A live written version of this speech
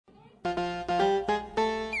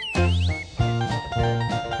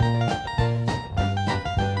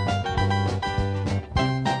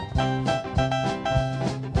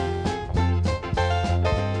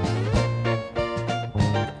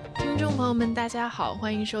大家好，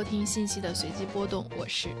欢迎收听信息的随机波动，我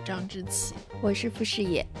是张之琪，我是傅视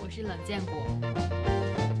野，我是冷建国。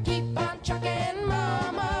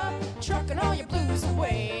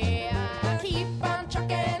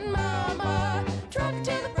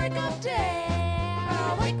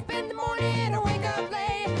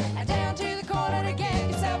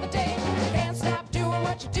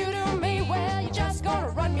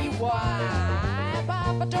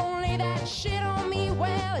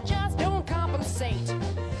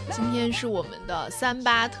今天是我们的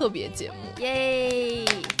38特别节目，耶！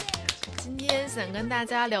今天想跟大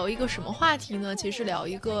家聊一个什么话题呢？其实聊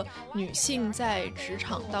一个女性在职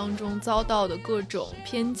场当中遭到的各种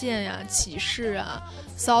偏见呀、歧视啊、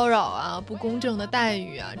骚扰啊、不公正的待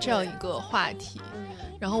遇啊，这样一个话题。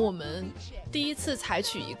然后我们第一次采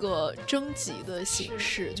取一个征集的形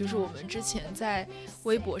式，就是我们之前在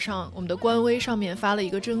微博上，我们的官微上面发了一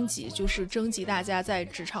个征集，就是征集大家在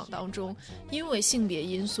职场当中因为性别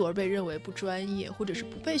因素而被认为不专业或者是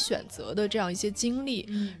不被选择的这样一些经历，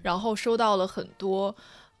然后收到了很多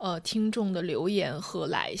听众的留言和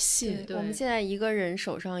来信。我们现在一个人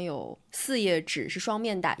手上有4页纸，是双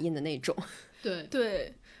面打印的那种。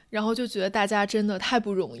对，然后就觉得大家真的太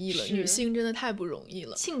不容易了，女性真的太不容易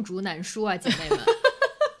了，罄竹难书啊，姐妹们。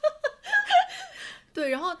对，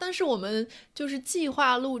然后但是我们就是计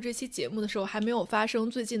划录这期节目的时候，还没有发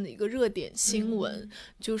生最近的一个热点新闻，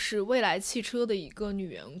就是蔚来汽车的一个女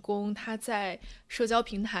员工，她在社交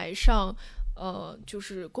平台上就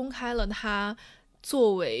是公开了她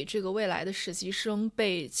作为这个蔚来的实习生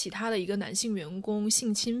被其他的一个男性员工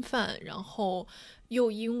性侵犯，然后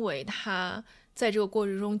又因为她在这个过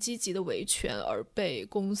程中积极的维权而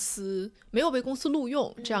没有被公司录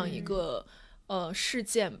用这样一个事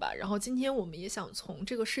件吧。然后今天我们也想从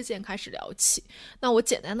这个事件开始聊起。那我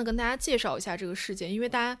简单的跟大家介绍一下这个事件，因为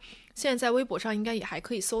大家现在在微博上应该也还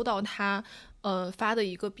可以搜到他发的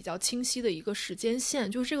一个比较清晰的一个时间线，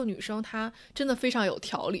就是这个女生她真的非常有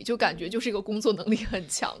条理，就感觉就是一个工作能力很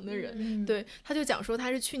强的人。对，她就讲说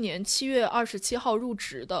她是去年7月27号入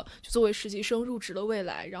职的，就作为实习生入职了蔚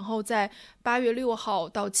来，然后在8月6号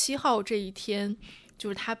到7号这一天，就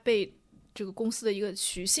是她被这个公司的一个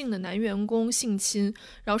徐姓的男员工性侵。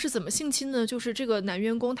然后是怎么性侵呢？就是这个男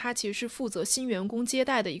员工他其实是负责新员工接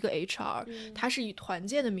待的一个 HR，他是以团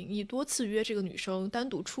建的名义多次约这个女生单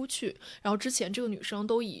独出去，然后之前这个女生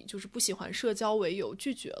都以就是不喜欢社交为由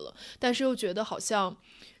拒绝了，但是又觉得好像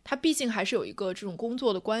他毕竟还是有一个这种工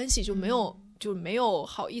作的关系，就没有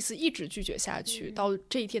好意思一直拒绝下去。到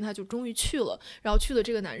这一天他就终于去了，然后去的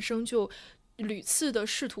这个男生就屡次的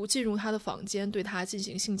试图进入他的房间对他进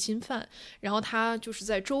行性侵犯，然后他就是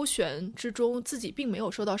在周旋之中自己并没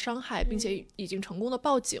有受到伤害，并且已经成功的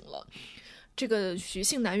报警了。这个徐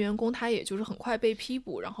姓男员工他也就是很快被批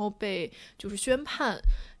捕，然后被就是宣判，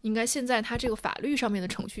应该现在他这个法律上面的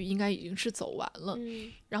程序应该已经是走完了。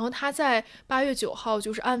然后他在8月9号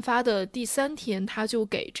就是案发的第3天，他就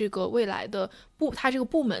给这个蔚来的他这个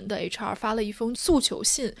部门的 HR 发了一封诉求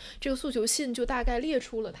信，这个诉求信就大概列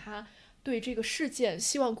出了他对这个事件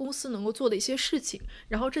希望公司能够做的一些事情，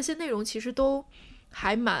然后这些内容其实都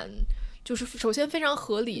还就是首先非常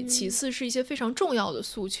合理，其次是一些非常重要的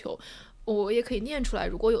诉求，我也可以念出来，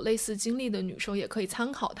如果有类似经历的女生也可以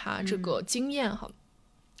参考他这个经验哈。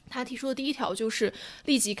他提出的第一条就是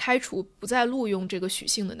立即开除不再录用这个许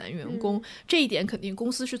姓的男员工，这一点肯定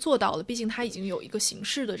公司是做到了，毕竟他已经有一个刑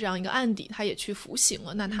事的这样一个案底，他也去服刑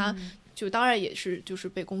了，那他就当然也是就是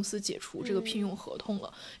被公司解除这个聘用合同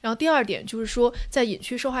了。然后第二点就是说，在隐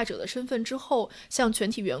去受害者的身份之后，向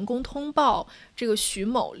全体员工通报这个徐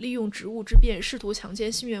某利用职务之便试图强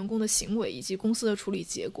奸新员工的行为以及公司的处理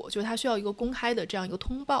结果，就是他需要一个公开的这样一个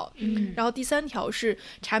通报。然后第3条是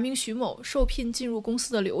查明徐某受聘进入公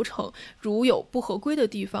司的流程，如有不合规的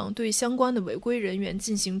地方，对相关的违规人员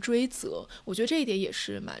进行追责。我觉得这一点也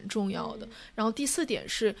是蛮重要的。然后第4点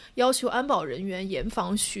是要求安保人员严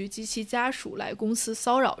防徐及其家属来公司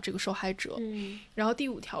骚扰这个受害者。然后第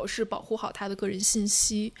5条是保护好他的个人信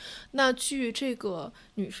息。那据这个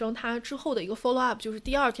女生她之后的一个 follow up， 就是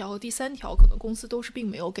第2条和第3条可能公司都是并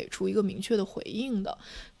没有给出一个明确的回应的。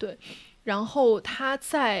对，然后他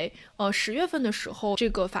在10月份的时候，这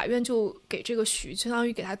个法院就给这个徐相当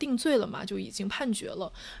于给他定罪了嘛，就已经判决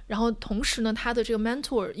了。然后同时呢，他的这个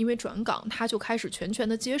mentor 因为转岗，他就开始全权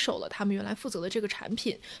的接手了他们原来负责的这个产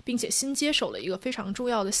品，并且新接手了一个非常重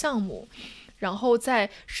要的项目。然后在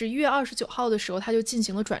11月29号的时候，他就进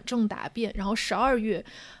行了转正答辩。然后12月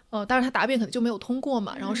当然他答辩可能就没有通过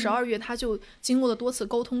嘛，然后12月他就经过了多次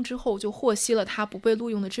沟通之后就获悉了他不被录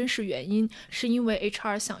用的真实原因，是因为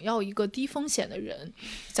HR 想要一个低风险的人，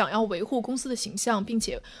想要维护公司的形象，并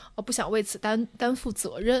且不想为此担负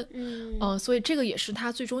责任。所以这个也是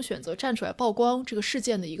他最终选择站出来曝光这个事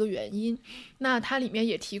件的一个原因。那它里面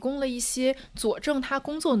也提供了一些佐证他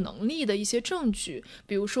工作能力的一些证据，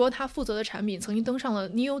比如说他负责的产品曾经登上了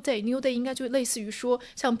New Day 应该就类似于说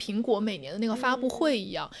像苹果每年的那个发布会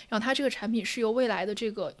一样，然后他这个产品是由未来的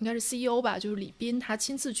这个应该是 CEO 吧，就是李斌他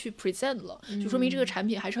亲自去 present 了，就说明这个产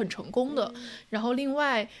品还是很成功的。然后另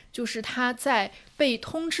外就是他在被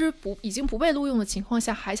通知已经不被录用的情况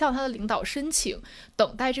下，还向他的领导申请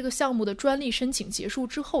等待这个项目的专利申请结束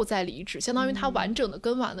之后再离职，相当于他完整的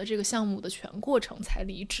跟完了这个项目的全过程才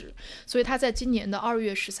离职，所以他在今年的2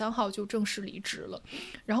月13号就正式离职了。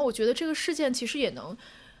然后我觉得这个事件其实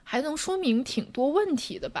还能说明挺多问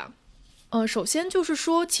题的吧。首先就是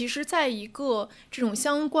说，其实在一个这种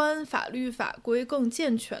相关法律法规更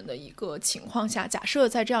健全的一个情况下，假设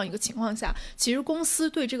在这样一个情况下，其实公司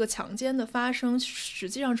对这个强奸的发生实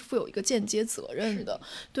际上是负有一个间接责任的。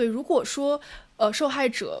对，如果说受害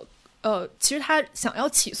者其实他想要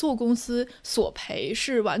起诉公司索赔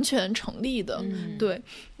是完全成立的。对。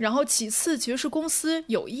然后其次其实是公司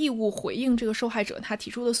有义务回应这个受害者他提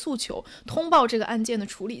出的诉求，通报这个案件的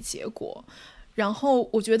处理结果。然后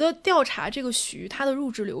我觉得调查这个它的入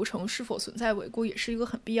职流程是否存在违规也是一个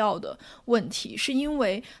很必要的问题，是因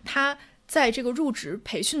为他在这个入职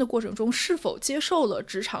培训的过程中是否接受了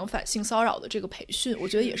职场反性骚扰的这个培训，我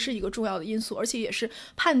觉得也是一个重要的因素，而且也是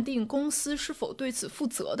判定公司是否对此负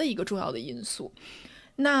责的一个重要的因素。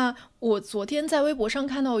那我昨天在微博上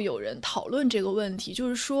看到有人讨论这个问题，就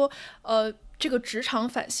是说这个职场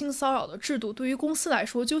反性骚扰的制度对于公司来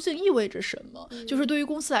说究竟意味着什么？就是对于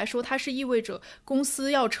公司来说，它是意味着公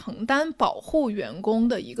司要承担保护员工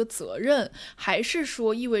的一个责任，还是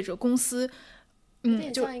说意味着公司有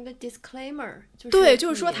点像一个 disclaimer， 对，就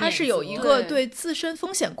是说它是有一个对自身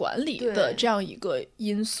风险管理的这样一个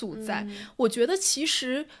因素在。我觉得其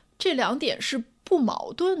实这两点是不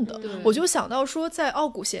矛盾的。我就想到说在《傲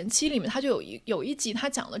骨贤妻》里面，他就有一集他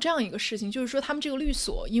讲了这样一个事情，就是说他们这个律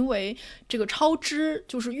所因为这个超支，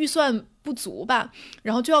就是预算不足吧，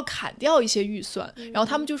然后就要砍掉一些预算，然后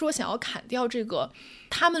他们就说想要砍掉这个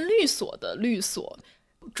他们律所的律所，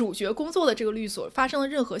主角工作的这个律所发生了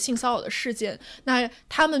任何性骚扰的事件，那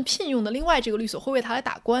他们聘用的另外这个律所会为他来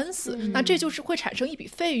打官司，那这就是会产生一笔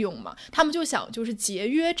费用嘛，他们就想就是节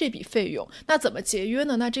约这笔费用。那怎么节约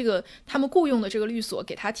呢？那这个他们雇佣的这个律所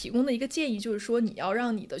给他提供的一个建议就是说，你要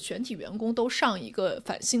让你的全体员工都上一个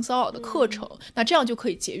反性骚扰的课程，那这样就可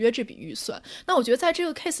以节约这笔预算。那我觉得在这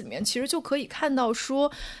个 case 里面其实就可以看到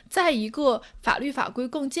说，在一个法律法规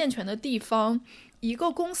更健全的地方，一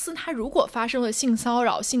个公司它如果发生了性骚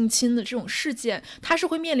扰性侵的这种事件，它是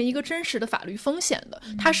会面临一个真实的法律风险的，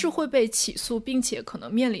它是会被起诉并且可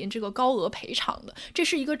能面临这个高额赔偿的，这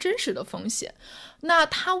是一个真实的风险。那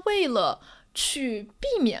它为了去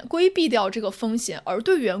规避掉这个风险，而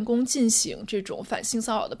对员工进行这种反性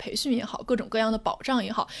骚扰的培训也好，各种各样的保障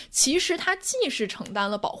也好，其实它既是承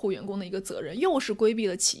担了保护员工的一个责任，又是规避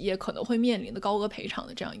了企业可能会面临的高额赔偿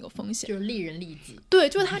的这样一个风险，就是利人利己。对，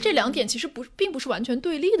就是它这两点其实并不是完全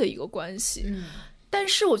对立的一个关系。但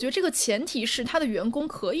是我觉得这个前提是他的员工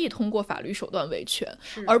可以通过法律手段维权，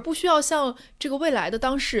而不需要像这个未来的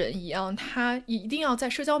当事人一样，他一定要在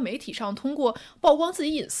社交媒体上通过曝光自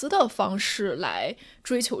己隐私的方式来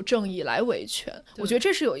追求正义来维权。我觉得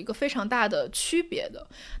这是有一个非常大的区别的。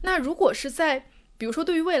那如果是比如说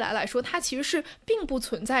对于未来来说，它其实是并不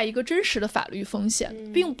存在一个真实的法律风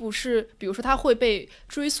险，并不是比如说它会被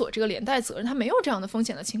追索这个连带责任，它没有这样的风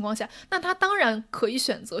险的情况下，那它当然可以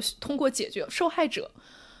选择通过解决受害者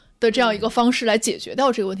的这样一个方式来解决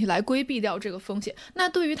掉这个问题，来规避掉这个风险。那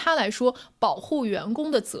对于他来说，保护员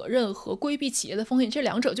工的责任和规避企业的风险，这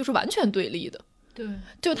两者就是完全对立的。对，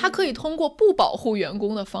就他可以通过不保护员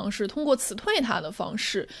工的方式，通过辞退他的方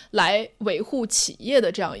式来维护企业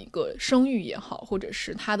的这样一个声誉也好，或者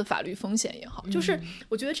是他的法律风险也好，就是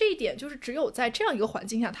我觉得这一点就是只有在这样一个环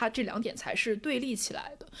境下，他这两点才是对立起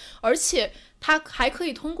来的。而且他还可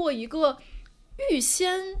以通过一个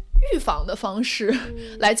预防的方式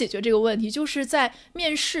来解决这个问题，就是在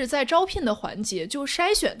面试在招聘的环节就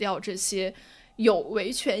筛选掉这些有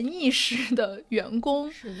维权意识的员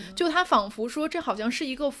工，就他仿佛说这好像是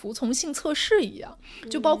一个服从性测试一样。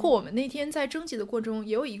就包括我们那天在征集的过程中，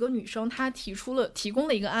也有一个女生她提供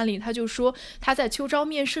了一个案例，她就说她在秋招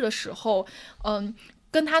面试的时候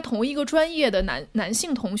跟他同一个专业的男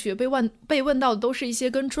性同学被问到的都是一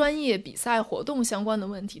些跟专业比赛活动相关的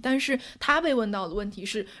问题，但是他被问到的问题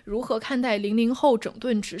是如何看待00后整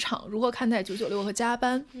顿职场，如何看待996和加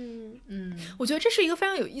班。我觉得这是一个非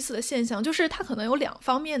常有意思的现象，就是它可能有两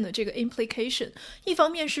方面的这个 implication。 一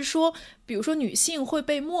方面是说，比如说女性会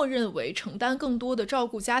被默认为承担更多的照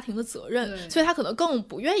顾家庭的责任，所以她可能更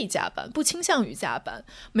不愿意加班，不倾向于加班，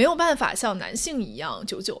没有办法像男性一样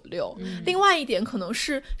996。另外一点可能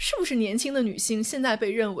是不是年轻的女性现在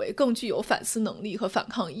被认为更具有反思能力和反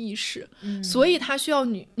抗意识，所以她需要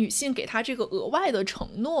女性给她这个额外的承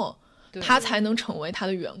诺，她才能成为她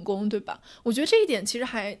的员工，对吧？我觉得这一点其实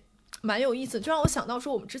还蛮有意思，就让我想到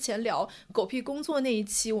说，我们之前聊狗屁工作那一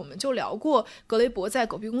期，我们就聊过格雷伯在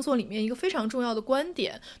狗屁工作里面一个非常重要的观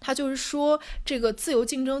点，他就是说这个自由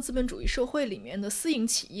竞争资本主义社会里面的私营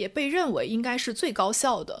企业被认为应该是最高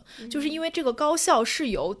效的，就是因为这个高效是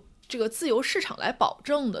由这个自由市场来保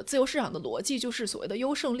证的，自由市场的逻辑就是所谓的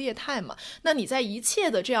优胜劣汰嘛。那你在一切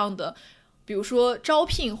的这样的比如说招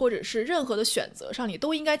聘或者是任何的选择上，你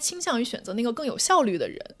都应该倾向于选择那个更有效率的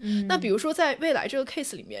人。那比如说在未来这个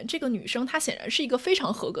case 里面，这个女生她显然是一个非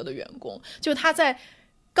常合格的员工，就她在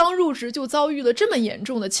刚入职就遭遇了这么严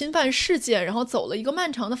重的侵犯事件，然后走了一个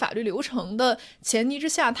漫长的法律流程的前提之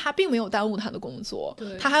下，他并没有耽误他的工作，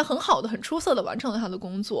他还很好的很出色的完成了他的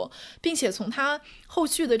工作，并且从他后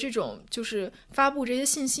续的这种就是发布这些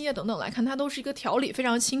信息啊等等来看，他都是一个条理非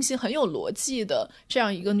常清晰很有逻辑的这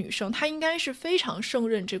样一个女生，她应该是非常胜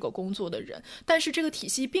任这个工作的人，但是这个体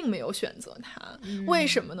系并没有选择她。为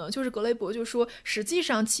什么呢？就是格雷伯就说，实际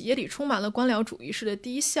上企业里充满了官僚主义式的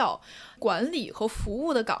低效管理和服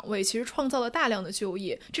务的岗位，其实创造了大量的就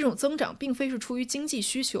业，这种增长并非是出于经济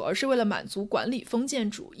需求，而是为了满足管理封建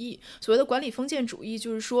主义。所谓的管理封建主义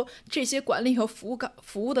就是说，这些管理和服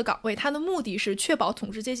务的岗位，它的目的是确保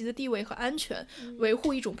统治阶级的地位和安全，维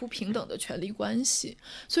护一种不平等的权力关系。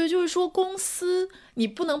所以就是说，公司你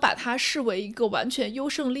不能把它视为一个完全优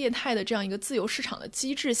胜劣汰的这样一个自由市场的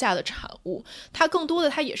机制下的产物，它更多的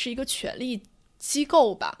它也是一个权力机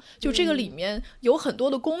构吧，就这个里面有很多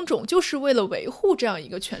的工种就是为了维护这样一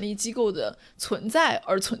个权力机构的存在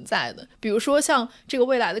而存在的。比如说像这个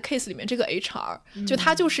未来的 case 里面这个 HR， 就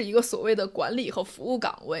它就是一个所谓的管理和服务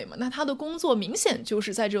岗位嘛，那他的工作明显就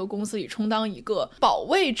是在这个公司里充当一个保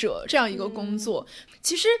卫者这样一个工作。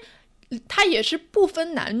其实它也是不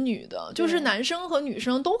分男女的，就是男生和女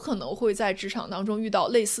生都可能会在职场当中遇到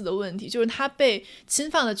类似的问题，就是他被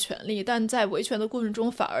侵犯了权利，但在维权的过程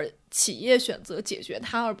中反而企业选择解决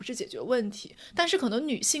它而不是解决问题。但是可能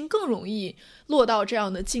女性更容易落到这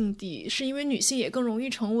样的境地，是因为女性也更容易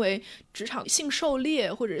成为职场性狩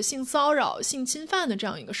猎或者性骚扰性侵犯的这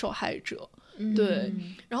样一个受害者。对，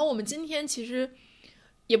然后我们今天其实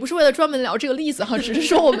也不是为了专门聊这个例子哈，只是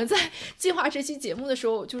说我们在计划这期节目的时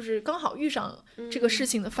候，就是刚好遇上这个事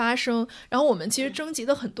情的发生，然后我们其实征集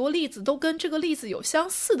的很多例子都跟这个例子有相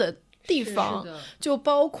似的地方，就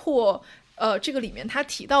包括这个里面他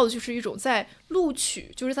提到的就是一种在录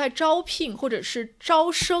取，就是在招聘或者是招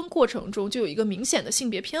生过程中就有一个明显的性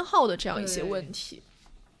别偏好的这样一些问题。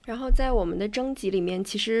然后在我们的征集里面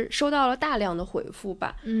其实收到了大量的回复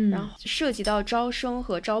吧，然后涉及到招生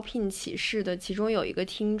和招聘启事的，其中有一个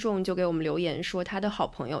听众就给我们留言说，他的好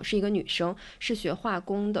朋友是一个女生，是学化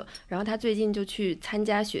工的，然后他最近就去参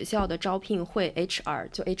加学校的招聘会，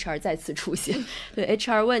 HR 再次出现对，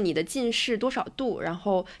 HR 问你的近视多少度，然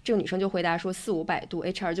后这个女生就回答说400-500度，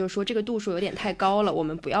 HR 就说这个度数有点太高了，我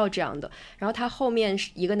们不要这样的。然后他后面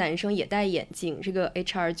一个男生也戴眼镜，这个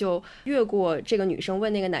HR 就越过这个女生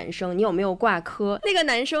问那个男生你有没有挂科，那个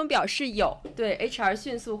男生表示有，对， HR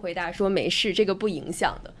迅速回答说没事，这个不影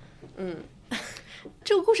响的。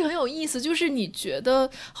这个故事很有意思，就是你觉得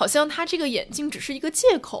好像他这个眼镜只是一个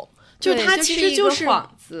借口，就是他其实就是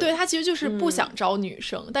对，他其实就是不想招女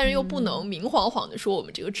生，但是又不能明晃晃的说我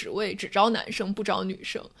们这个职位只招男生不招女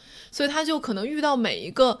生，所以他就可能遇到每一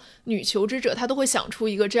个女求职者他都会想出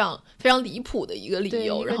一个这样非常离谱的一个理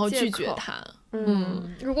由，然后拒绝他。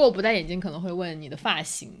如果我不戴眼镜可能会问你的发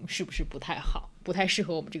型是不是不太好，不太适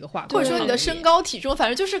合我们这个画工，或者说你的身高体重，反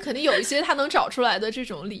正就是肯定有一些他能找出来的这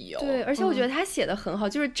种理由。对，而且我觉得他写的很好，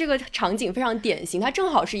就是这个场景非常典型，他正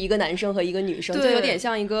好是一个男生和一个女生，就有点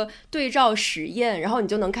像一个对照实验，然后你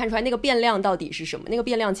就能看出来那个变量到底是什么，那个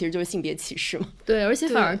变量其实就是性别歧视嘛。对，而且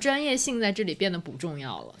反而专业性在这里变得不重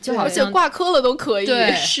要了，就好像而且挂科了都可以。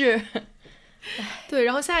对，是对，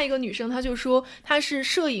然后下一个女生她就说她是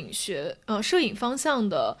摄影方向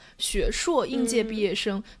的学硕应届毕业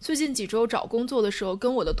生，最近几周找工作的时候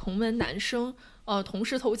跟我的同门男生同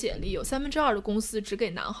时投简历，有2/3的公司只给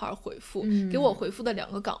男孩回复，给我回复的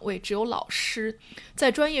2个岗位只有老师。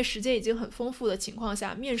在专业时间已经很丰富的情况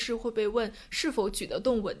下，面试会被问是否举得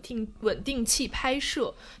动稳定器拍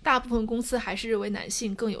摄，大部分公司还是认为男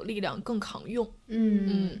性更有力量更抗用。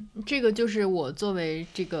这个就是我作为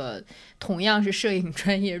这个同样是摄影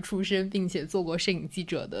专业出身并且做过摄影记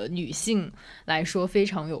者的女性来说非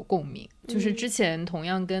常有共鸣。就是之前同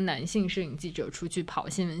样跟男性摄影记者出去跑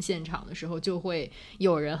新闻现场的时候，就会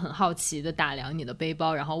有人很好奇的打量你的背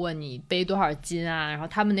包，然后问你背多少斤啊，然后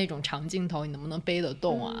他们那种长镜头你能不能背得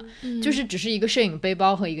动啊，就是只是一个摄影背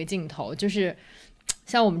包和一个镜头，就是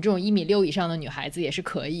像我们这种1.6米以上的女孩子也是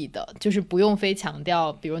可以的，就是不用非强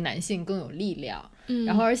调比如男性更有力量。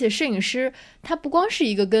然后而且摄影师他不光是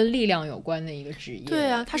一个跟力量有关的一个职业，对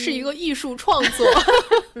啊，他是一个艺术创作。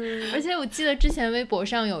而且我记得之前微博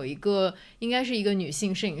上有一个应该是一个女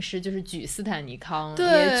性摄影师，就是举斯坦尼康也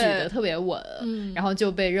举得特别稳，然后就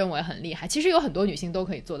被认为很厉害。其实有很多女性都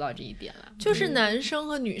可以做到这一点了，就是男生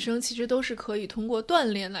和女生其实都是可以通过锻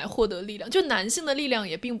炼来获得力量，就男性的力量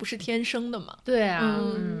也并不是天生的嘛。对啊，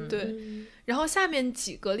对。然后下面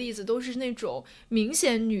几个例子都是那种明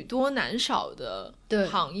显女多男少的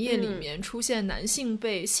行业里面出现男性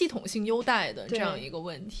被系统性优待的这样一个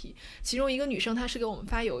问题。其中一个女生她是给我们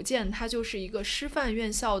发邮件，她就是一个师范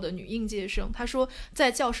院校的女应届生，她说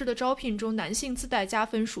在教师的招聘中男性自带加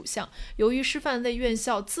分属项，由于师范类院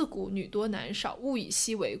校自古女多男少，物以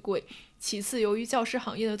稀为贵。其次，由于教师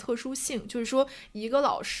行业的特殊性，就是说一个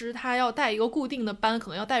老师他要带一个固定的班，可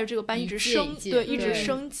能要带着这个班一直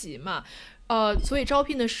升级嘛。所以招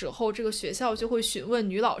聘的时候，这个学校就会询问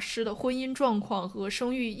女老师的婚姻状况和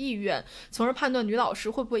生育意愿，从而判断女老师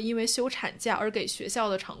会不会因为休产假而给学校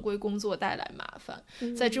的常规工作带来麻烦。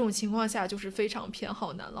在这种情况下，就是非常偏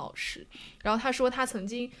好男老师。然后他说他曾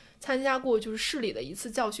经参加过就是市里的一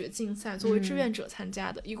次教学竞赛，作为志愿者参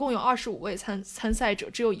加的，一共有25位参赛者，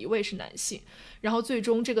只有1位是男性，然后最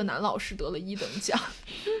终这个男老师得了1等奖。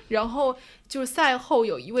然后就是赛后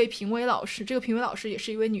有一位评委老师，这个评委老师也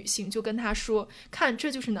是一位女性，就跟他说，看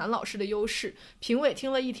这就是男老师的优势。评委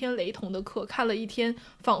听了一天雷同的课，看了一天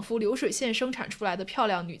仿佛流水线生产出来的漂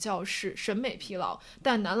亮女教师，审美疲劳，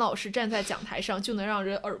但男老师站在讲台上就能让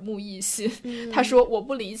人耳目一新。他说我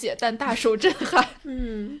不理解，但大受震撼。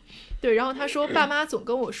对，然后他说爸妈总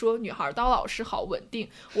跟我说女孩当老师好稳定，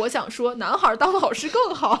我想说男孩当老师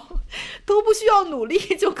更好，都不需要努力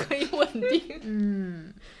就可以稳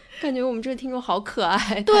定。感觉我们这个听众好可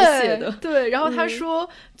爱，对他写的。对，然后他说，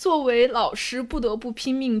作为老师不得不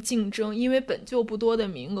拼命竞争，因为本就不多的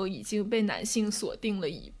名额已经被男性锁定了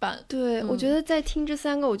一半。对，我觉得在听这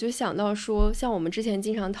3个，我就想到说，像我们之前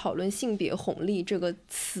经常讨论性别红利这个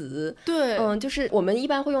词，对，就是我们一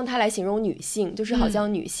般会用它来形容女性，就是好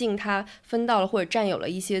像女性她分到了或者占有了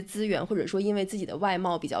一些资源，或者说因为自己的外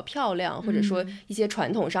貌比较漂亮，或者说一些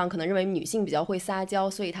传统上可能认为女性比较会撒娇，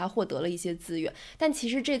所以她获得了一些资源。但其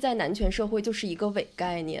实这在男权社会就是一个伪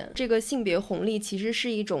概念，这个性别红利其实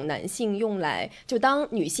是一种男性用来，就当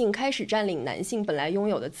女性开始占领男性本来拥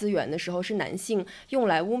有的资源的时候，是男性用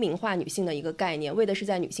来污名化女性的一个概念，为的是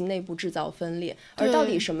在女性内部制造分裂。而到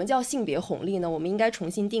底什么叫性别红利呢？我们应该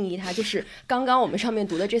重新定义它，就是刚刚我们上面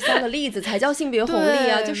读的这3个例子才叫性别红利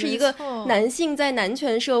啊，就是一个男性在男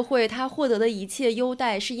权社会他获得的一切优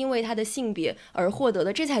待是因为他的性别而获得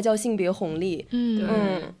的，这才叫性别红利。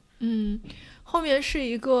后面是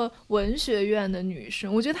一个文学院的女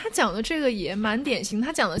生，我觉得她讲的这个也蛮典型，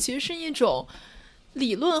她讲的其实是一种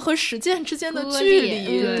理论和实践之间的距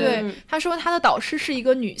离。对，她说她的导师是一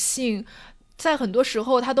个女性，在很多时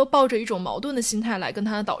候他都抱着一种矛盾的心态来跟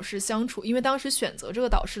他的导师相处，因为当时选择这个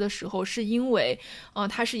导师的时候是因为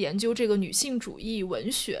他是研究这个女性主义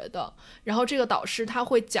文学的，然后这个导师他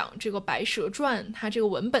会讲这个白蛇传他这个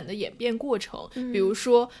文本的演变过程，比如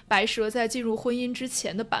说白蛇在进入婚姻之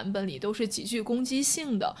前的版本里都是极具攻击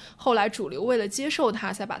性的，后来主流为了接受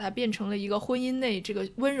他才把它变成了一个婚姻内这个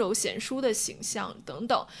温柔贤淑的形象等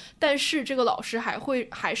等，但是这个老师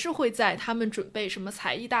还是会在他们准备什么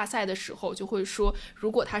才艺大赛的时候就会说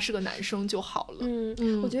如果他是个男生就好了。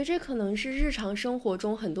我觉得这可能是日常生活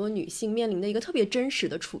中很多女性面临的一个特别真实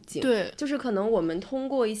的处境。对，就是可能我们通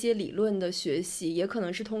过一些理论的学习，也可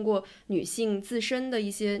能是通过女性自身的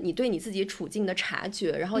一些你对你自己处境的察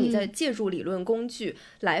觉，然后你再借助理论工具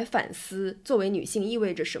来反思作为女性意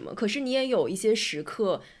味着什么。可是你也有一些时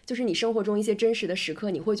刻，就是你生活中一些真实的时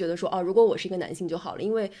刻，你会觉得说如果我是一个男性就好了，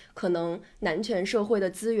因为可能男权社会的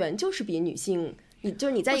资源就是比女性，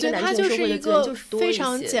你在一个男权社会的资源就是多一些。非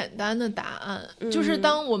常简单的答案，就是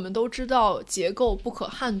当我们都知道结构不可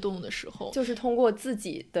撼动的时候，就是通过自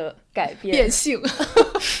己的改变变性。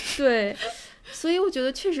对，所以我觉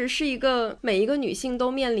得确实是一个每一个女性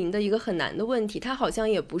都面临的一个很难的问题，它好像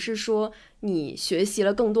也不是说你学习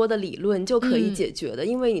了更多的理论就可以解决的，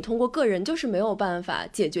因为你通过个人就是没有办法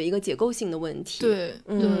解决一个结构性的问题。对，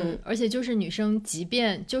而且就是女生即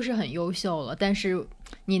便就是很优秀了，但是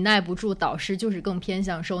你耐不住导师就是更偏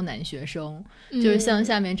向收男学生，就是像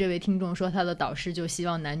下面这位听众说，他的导师就希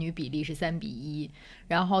望男女比例是3:1，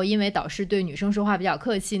然后因为导师对女生说话比较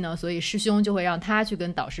客气呢，所以师兄就会让他去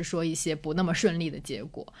跟导师说一些不那么顺利的结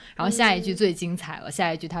果。然后下一句最精彩了，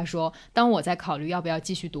下一句他说，当我在考虑要不要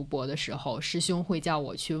继续读博的时候，师兄会叫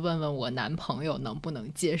我去问问我男朋友能不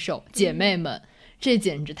能接受。姐妹们，这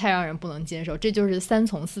简直太让人不能接受，这就是3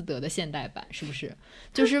从4德的现代版，是不是？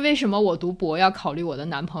就是为什么我读博要考虑我的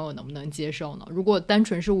男朋友能不能接受呢？如果单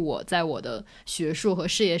纯是我在我的学术和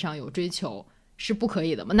事业上有追求是不可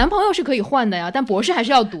以的吗？男朋友是可以换的呀，但博士还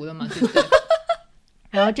是要读的嘛，对不对？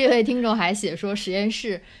然后这位听众还写说，实验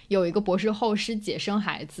室有一个博士后师姐生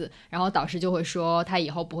孩子，然后导师就会说他以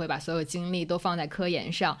后不会把所有精力都放在科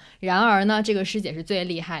研上。然而呢，这个师姐是最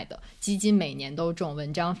厉害的，基金每年都中，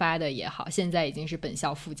文章发的也好，现在已经是本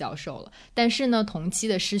校副教授了。但是呢，同期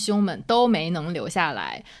的师兄们都没能留下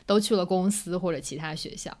来，都去了公司或者其他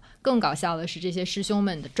学校。更搞笑的是，这些师兄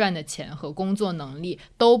们赚的钱和工作能力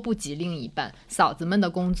都不及另一半，嫂子们的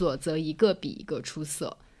工作则一个比一个出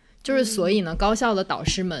色。就是所以呢，高校的导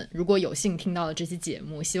师们如果有幸听到了这期节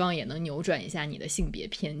目，希望也能扭转一下你的性别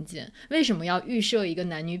偏见。为什么要预设一个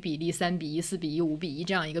男女比例3:1、4:1、5:1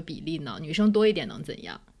这样一个比例呢？女生多一点能怎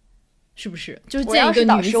样？是不是？就是建一个女子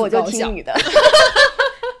高校。我要是导师我就听你的。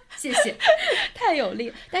谢谢，太有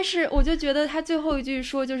力。但是我就觉得他最后一句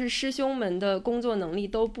说，就是师兄们的工作能力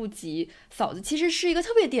都不及嫂子，其实是一个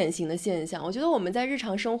特别典型的现象。我觉得我们在日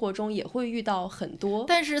常生活中也会遇到很多，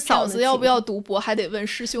但是嫂子要不要读博还得问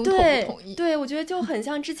师兄同不同意。对，我觉得就很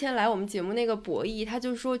像之前来我们节目那个博弈，他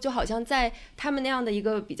就说就好像在他们那样的一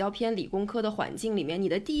个比较偏理工科的环境里面，你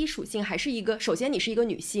的第一属性还是一个，首先你是一个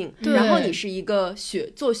女性，然后你是一个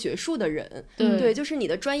做学术的人，对，就是你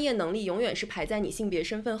的专业能力永远是排在你性别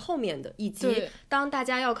身份后面的，以及当大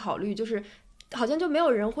家要考虑就是好像就没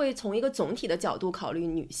有人会从一个总体的角度考虑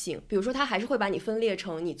女性，比如说他还是会把你分裂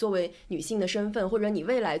成你作为女性的身份，或者你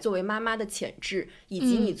未来作为妈妈的潜质，以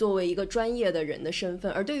及你作为一个专业的人的身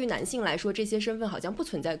份，而对于男性来说这些身份好像不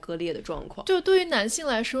存在割裂的状况。就对于男性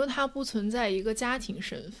来说他不存在一个家庭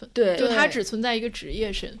身份，对，就他只存在一个职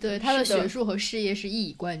业身份，对，他的学术和事业是一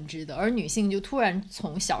以贯之的，而女性就突然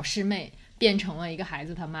从小师妹变成了一个孩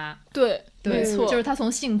子他妈。对，没错，就是他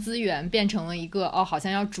从性资源变成了一个好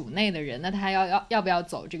像要主内的人，那他要不要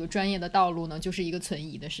走这个专业的道路呢？就是一个存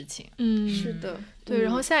疑的事情。是的，对。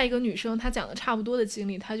然后下一个女生她讲的差不多的经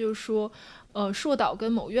历，她就说硕导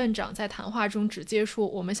跟某院长在谈话中直接说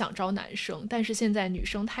我们想招男生，但是现在女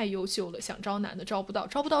生太优秀了，想招男的招不到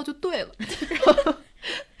就对了。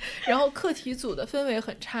然后课题组的氛围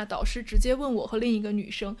很差，导师直接问我和另一个女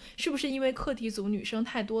生是不是因为课题组女生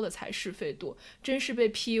太多了才是非多，真是被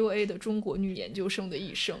PUA 的中国女研究生的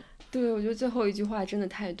一生。对，我觉得最后一句话真的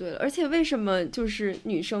太对了。而且为什么就是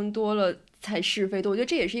女生多了才是非多？我觉得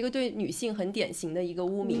这也是一个对女性很典型的一个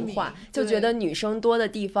污名化，就觉得女生多的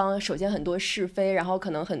地方首先很多是非，然后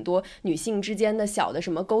可能很多女性之间的小的什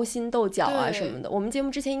么勾心斗角啊什么的。我们节目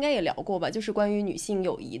之前应该也聊过吧，就是关于女性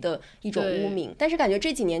友谊的一种污名，但是感觉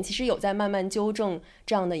这几年其实有在慢慢纠正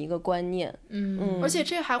这样的一个观念。而且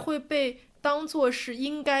这还会被当做是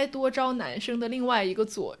应该多招男生的另外一个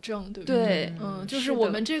佐证，对不对？就是我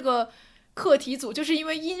们这个课题组就是因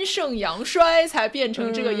为阴盛阳衰才变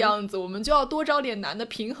成这个样子，我们就要多招点男的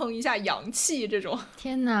平衡一下阳气。这种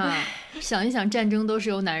天哪，想一想战争都是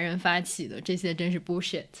由男人发起的，这些真是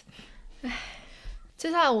bullshit。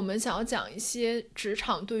 接下来我们想要讲一些职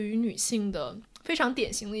场对于女性的非常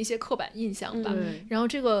典型的一些刻板印象吧。然后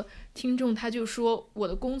这个听众他就说，我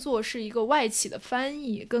的工作是一个外企的翻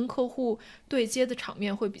译，跟客户对接的场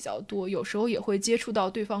面会比较多，有时候也会接触到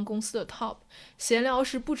对方公司的 top， 闲聊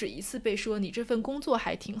时不止一次被说你这份工作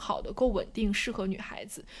还挺好的，够稳定，适合女孩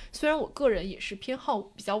子。虽然我个人也是偏好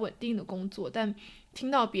比较稳定的工作，但听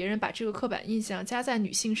到别人把这个刻板印象加在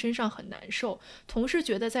女性身上很难受，同时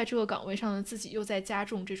觉得在这个岗位上的自己又在加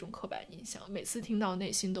重这种刻板印象，每次听到内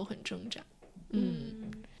心都很挣扎。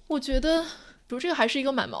我觉得比如这个还是一个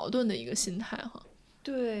蛮矛盾的一个心态哈。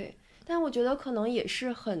对，但我觉得可能也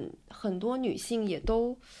是很多女性也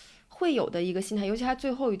都会有的一个心态，尤其他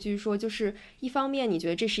最后一句说，就是一方面你觉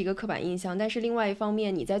得这是一个刻板印象，但是另外一方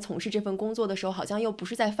面你在从事这份工作的时候好像又不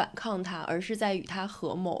是在反抗它，而是在与它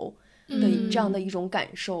合谋的这样的一种感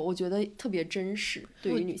受，我觉得特别真实。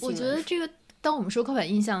对于女性来说，我觉得这个当我们说刻板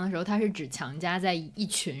印象的时候，它是指强加在一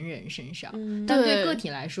群人身上，但对个体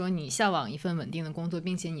来说，你向往一份稳定的工作，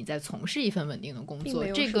并且你在从事一份稳定的工作，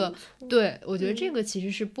这个对我觉得这个其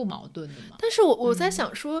实是不矛盾的嘛。但是我在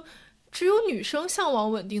想说，只有女生向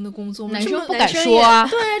往稳定的工作吗？男生不敢说啊。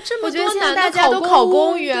对，这么多男的都考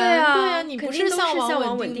公务员，对啊，你不是向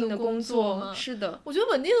往稳定的工作吗？是的，我觉得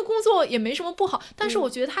稳定的工作也没什么不好，但是我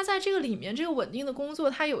觉得它在这个里面，这个稳定的工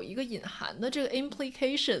作它有一个隐含的这个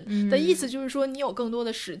implication 的意思，就是说你有更多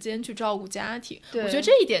的时间去照顾家庭。我觉得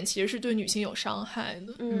这一点其实是对女性有伤害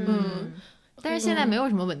的。但是现在没有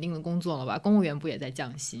什么稳定的工作了吧？公务员不也在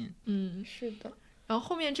降薪？是的。然后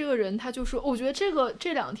后面这个人他就说，我觉得这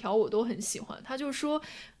2条我都很喜欢。他就说，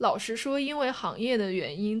老实说，因为行业的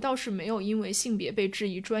原因，倒是没有因为性别被质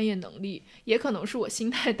疑专业能力，也可能是我心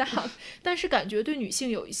太大了。但是感觉对女性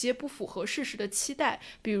有一些不符合事实的期待，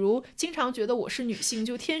比如经常觉得我是女性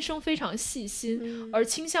就天生非常细心，而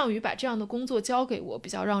倾向于把这样的工作交给我，比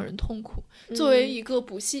较让人痛苦。作为2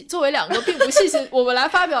个并不细心，我们来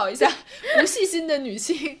发表一下不细心的女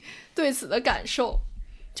性对此的感受。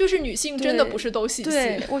就是女性真的不是都细心。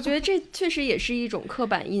对，我觉得这确实也是一种刻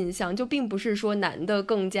板印象，就并不是说男的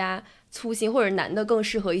更加粗心，或者男的更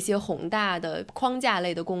适合一些宏大的框架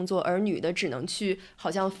类的工作，而女的只能去好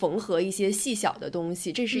像缝合一些细小的东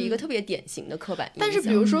西，这是一个特别典型的刻板印象。但是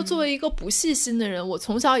比如说作为一个不细心的人，我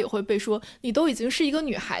从小也会被说，你都已经是一个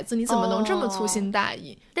女孩子，你怎么能这么粗心大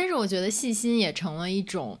意？但是我觉得细心也成了一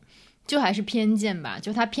种就还是偏见吧，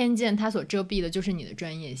就他偏见他所遮蔽的就是你的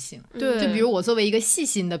专业性。对，就比如我作为一个细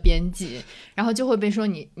心的编辑，然后就会被说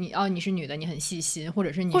你是女的，你很细心，或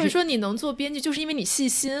者说你能做编辑就是因为你细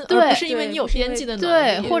心，而不是因为你有编辑的能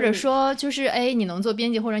力。对，或者说就是你能做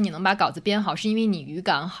编辑或者你能把稿子编好是因为你语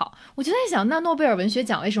感好。我就在想，那诺贝尔文学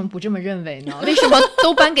奖为什么不这么认为呢？为什么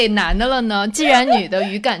都颁给男的了呢？既然女的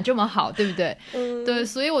语感这么好，对不对？对，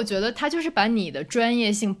所以我觉得他就是把你的专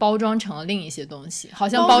业性包装成了另一些东西，好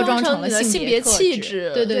像包装成了性别气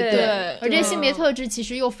质。对，而这性别特质其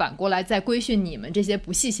实又反过来在规训你们这些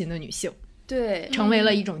不细心的女性，对，成为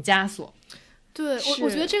了一种枷锁。对，我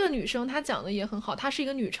觉得这个女生她讲的也很好，她是一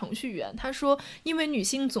个女程序员。她说，因为女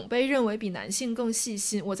性总被认为比男性更细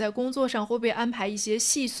心，我在工作上会被安排一些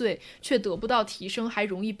细碎却得不到提升还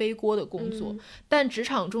容易背锅的工作，但职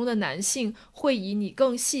场中的男性会以你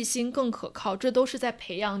更细心更可靠，这都是在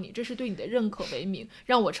培养你，这是对你的认可为名，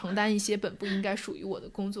让我承担一些本不应该属于我的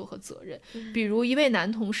工作和责任。比如一位男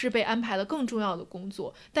同事被安排了更重要的工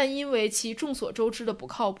作，但因为其众所周知的不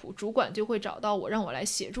靠谱，主管就会找到我，让我来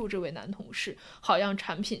协助这位男同事，好让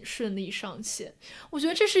产品顺利上线。我觉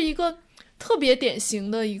得这是一个特别典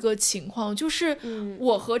型的一个情况，就是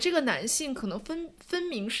我和这个男性可能分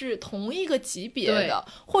明是同一个级别的，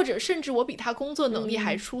或者甚至我比他工作能力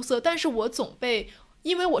还出色，但是我总被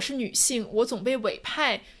因为我是女性，我总被委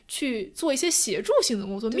派去做一些协助性的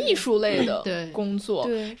工作，秘书类的工作，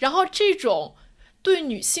然后这种对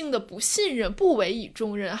女性的不信任、不委以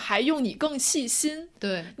重任，还用你更细心，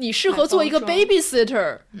对，你适合做一个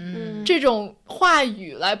babysitter，这种话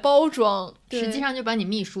语来包装，实际上就把你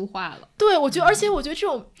秘书化了。对，我觉得，而且我觉得这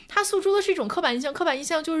种他诉诸的是一种刻板印象，刻板印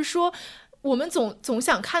象就是说，我们总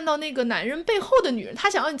想看到那个男人背后的女人，他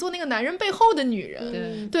想让你做那个男人背后的女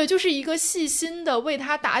人，对，就是一个细心的为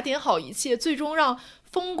他打点好一切，最终让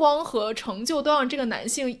风光和成就都让这个男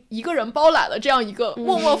性一个人包揽了，这样一个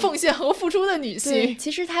默默奉献和付出的女性。对，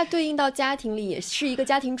其实它对应到家庭里也是一个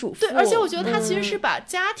家庭主妇。对，而且我觉得它其实是把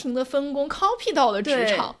家庭的分工 copy 到了职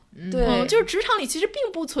场。对，就是职场里其实并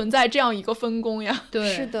不存在这样一个分工呀。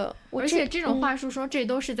对，是的，而且这种话术说这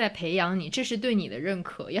都是在培养你，这是对你的认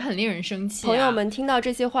可，也很令人生气。朋友们听到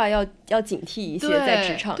这些话要警惕一些，在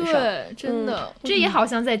职场上，对，真的，这也好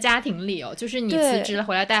像在家庭里哦，就是你辞职了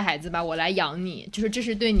回来带孩子吧，我来养你，就是这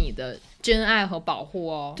是对你的真爱和保护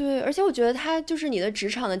哦。对，而且我觉得它就是你的职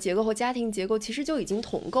场的结构和家庭结构其实就已经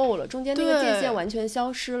同构了，中间那个界限完全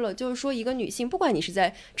消失了。就是说一个女性，不管你是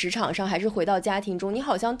在职场上还是回到家庭中，你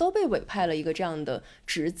好像都被委派了一个这样的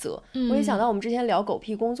职责。我也想到我们之前聊狗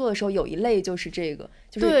屁工作的时候，有一类就是这个，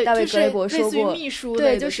就是大卫格雷伯说过，秘书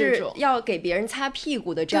对，就是要给别人擦屁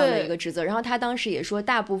股的这样的一个职责。然后他当时也说，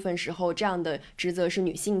大部分时候这样的职责是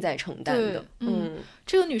女性在承担的。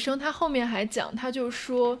这个女生她后面还讲，她就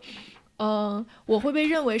说我会被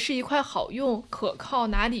认为是一块好用、可靠，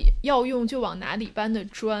哪里要用就往哪里搬的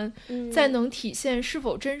砖。在能体现是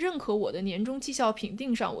否真认可我的年终绩效评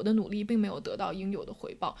定上，我的努力并没有得到应有的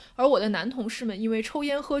回报。而我的男同事们因为抽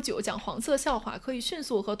烟喝酒、讲黄色笑话，可以迅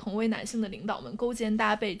速和同为男性的领导们勾肩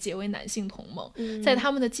搭背，结为男性同盟。在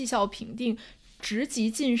他们的绩效评定职级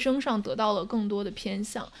晋升上得到了更多的偏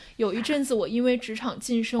向。有一阵子我因为职场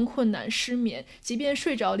晋升困难失眠，即便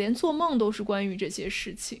睡着连做梦都是关于这些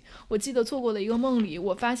事情。我记得做过的一个梦里，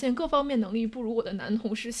我发现各方面能力不如我的男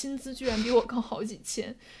同事，薪资居然比我高好几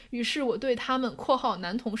千。于是我对他们括号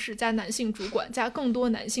男同事加男性主管加更多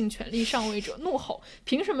男性权力上位者怒吼，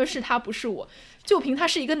凭什么是他不是我？就凭他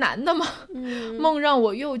是一个男的吗？梦让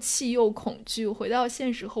我又气又恐惧。回到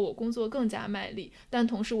现实后，我工作更加卖力，但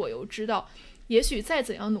同时我又知道也许再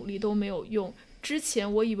怎样努力都没有用。之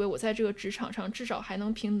前我以为我在这个职场上至少还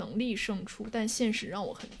能凭能力胜出，但现实让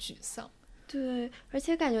我很沮丧。对，而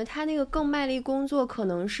且感觉他那个更卖力工作可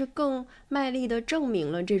能是更卖力的证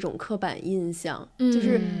明了这种刻板印象，就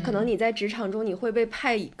是可能你在职场中你会被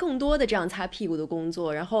派更多的这样擦屁股的工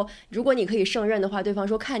作，然后如果你可以胜任的话，对方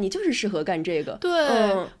说看你就是适合干这个。对，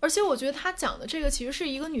而且我觉得他讲的这个其实是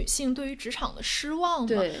一个女性对于职场的失望嘛。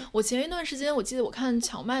对，我前一段时间我记得我看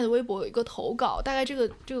荞麦的微博有一个投稿，大概这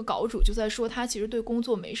个稿主就在说他其实对工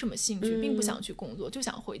作没什么兴趣，并不想去工作，就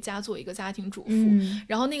想回家做一个家庭主妇。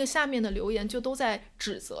然后那个下面的留言就都在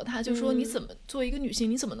指责他，就说你怎么作为一个女性，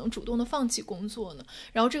你怎么能主动的放弃工作呢？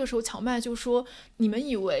然后这个时候荞麦就说，你们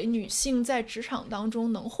以为女性在职场当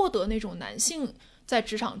中能获得那种男性在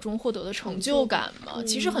职场中获得的成就感吗？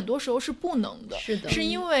其实很多时候是不能的，是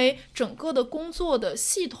因为整个的工作的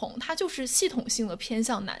系统它就是系统性的偏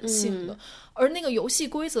向男性的。而那个游戏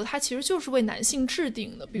规则它其实就是为男性制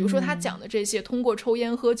定的，比如说他讲的这些通过抽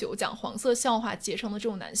烟喝酒讲黄色笑话结成的这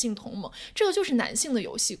种男性同盟，这个就是男性的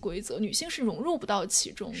游戏规则，女性是融入不到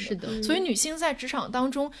其中的。是的，所以女性在职场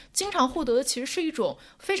当中经常获得的其实是一种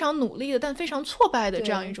非常努力的但非常挫败的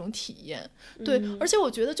这样一种体验。对，而且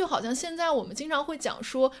我觉得就好像现在我们经常会讲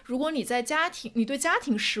说，如果你在家庭，你对家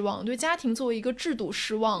庭失望，对家庭作为一个制度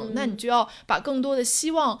失望，那你就要把更多的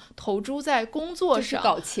希望投注在工作上，就是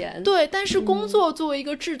搞钱。对，但是工作作为一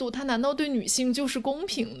个制度，它难道对女性就是公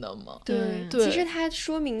平的吗？对，其实它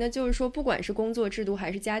说明的就是说，不管是工作制度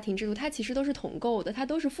还是家庭制度，它其实都是同构的，它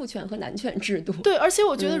都是父权和男权制度。对，而且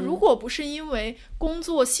我觉得如果不是因为工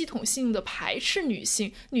作系统性的排斥女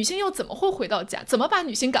性，女性又怎么会回到家，怎么把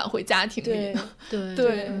女性赶回家庭里呢？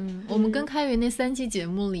对，我们跟开云那3期节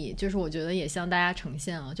目里，就是我觉得也向大家呈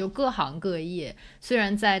现了，就各行各业，虽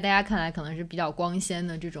然在大家看来可能是比较光鲜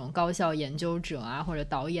的这种高校研究者啊，或者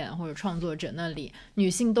导演或者创作者那里，女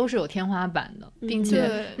性都是有天花板的，并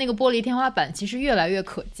且那个玻璃天花板其实越来越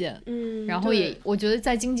可见。然后也我觉得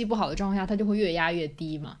在经济不好的状况下，它就会越压越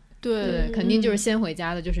低嘛。对，肯定就是先回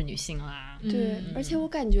家的就是女性啦。对，而且我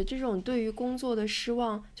感觉这种对于工作的失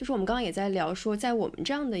望，就是我们刚刚也在聊说，在我们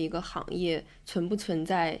这样的一个行业存不存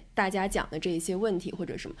在大家讲的这一些问题或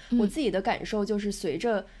者什么。我自己的感受就是随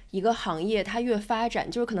着一个行业它越发展，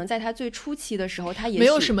就是可能在它最初期的时候，它也许没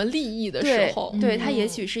有什么利益的时候，对，它也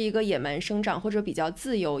许是一个野蛮生长或者比较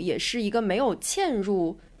自由，也是一个没有嵌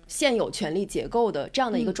入现有权力结构的这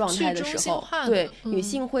样的一个状态的时候，对，女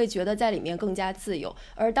性会觉得在里面更加自由。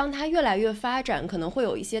而当它越来越发展，可能会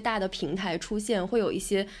有一些大的平台出现，会有一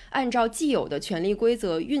些按照既有的权力规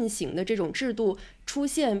则运行的这种制度出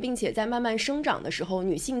现，并且在慢慢生长的时候，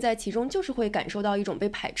女性在其中就是会感受到一种被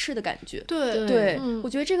排斥的感觉。对，我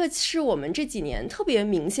觉得这个是我们这几年特别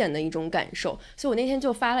明显的一种感受。所以我那天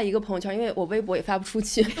就发了一个朋友圈，因为我微博也发不出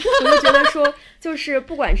去，我就觉得说，就是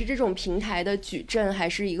不管是这种平台的矩阵，还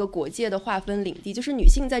是一个国界的划分领地，就是女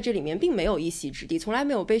性在这里面并没有一席之地，从来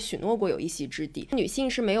没有被许诺过有一席之地。女性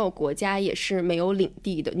是没有国家，也是没有领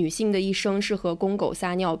地的。女性的一生是和公狗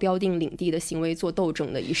撒尿标定领地的行为做斗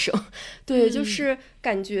争的一生。对，就是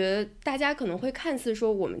感觉大家可能会看似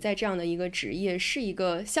说我们在这样的一个职业是一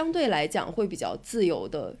个相对来讲会比较自由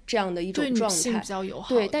的这样的一种状态，比较友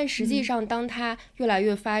好。对，但实际上当它越来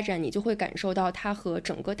越发展，你就会感受到它和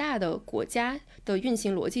整个大的国家的运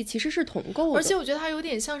行逻辑其实是同构的。而且我觉得它有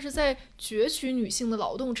点像是在攫取女性的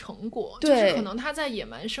劳动成果，就是可能它在野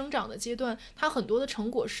蛮生长的阶段，它很多的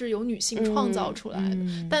成果是由女性创造出来的，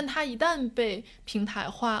但它一旦被平台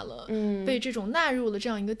化了，被这种纳入了这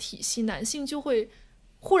样一个体系，男性就会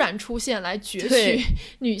忽然出现来攫取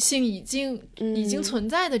女性已经存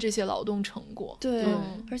在的这些劳动成果。对，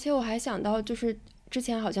而且我还想到就是之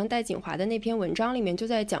前好像戴锦华的那篇文章里面就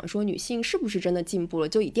在讲说女性是不是真的进步了，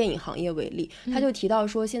就以电影行业为例，他就提到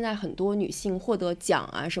说现在很多女性获得奖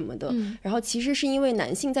啊什么的，然后其实是因为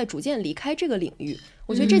男性在逐渐离开这个领域。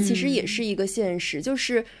我觉得这其实也是一个现实，就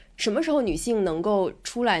是什么时候女性能够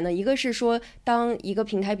出来呢？一个是说当一个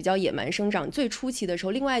平台比较野蛮生长最初期的时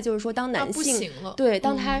候，另外就是说当男性对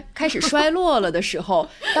当他开始衰落了的时候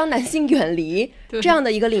当男性远离这样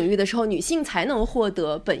的一个领域的时候，女性才能获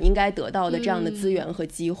得本应该得到的这样的资源和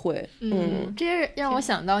机会。这让我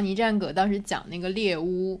想到倪战葛当时讲那个猎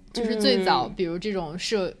巫，就是最早比如这种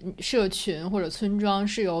社群或者村庄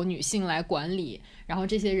是由女性来管理，然后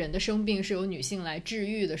这些人的生病是由女性来治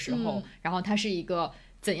愈的时候，然后它是一个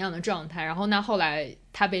怎样的状态，然后那后来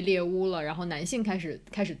他被猎巫了，然后男性开始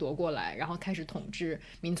夺过来，然后开始统治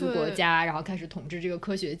民族国家，然后开始统治这个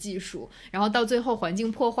科学技术，然后到最后环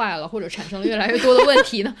境破坏了或者产生了越来越多的问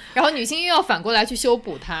题呢然后女性又要反过来去修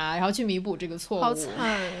补它，然后去弥补这个错误。好惨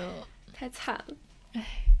啊，太惨了。哎，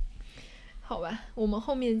好吧，我们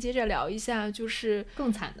后面接着聊一下就是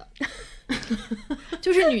更惨的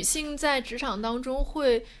就是女性在职场当中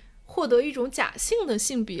会获得一种假性的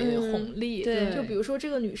性别红利，对，就比如说这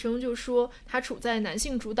个女生就说她处在男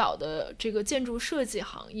性主导的这个建筑设计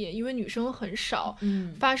行业，因为女生很少，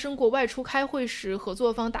发生过外出开会时合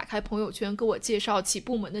作方打开朋友圈给我介绍其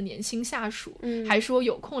部门的年轻下属，还说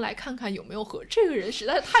有空来看看有没有合，这个人实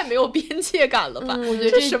在太没有边界感了吧，我觉得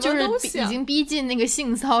这什么东西已经逼近那个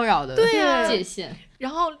性骚扰的界限。然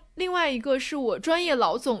后另外一个是我专业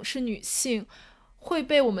老总是女性，会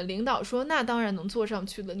被我们领导说那当然能做上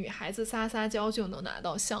去的，女孩子撒撒娇就能拿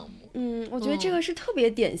到项目。我觉得这个是特别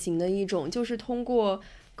典型的一种，就是通过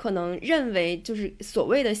可能认为就是所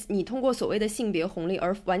谓的你通过所谓的性别红利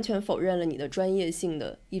而完全否认了你的专业性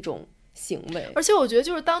的一种行为。而且我觉得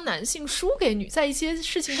就是当男性输给女，在一些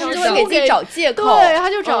事情上就会给自己找借口，对，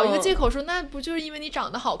他就找一个借口说，那不就是因为你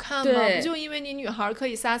长得好看吗？不就因为你女孩可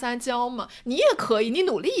以撒撒娇吗？你也可以，你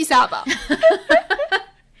努力一下吧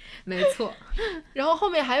没错。然后后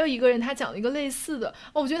面还有一个人他讲了一个类似的，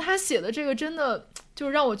我觉得他写的这个真的就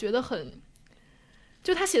是让我觉得很，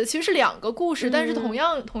就他写的其实是两个故事，但是同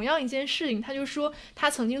样一件事情，他就说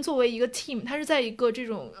他曾经作为一个 team， 他是在一个这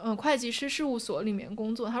种会计师事务所里面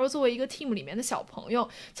工作，他说作为一个 team 里面的小朋友，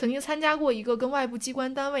曾经参加过一个跟外部机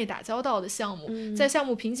关单位打交道的项目，在项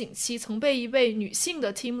目瓶颈期曾被一位女性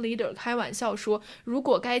的 team leader 开玩笑说，如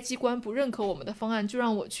果该机关不认可我们的方案，就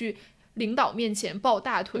让我去领导面前抱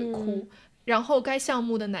大腿哭，然后该项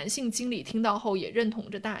目的男性经理听到后也认同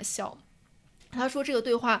着大笑。他说这个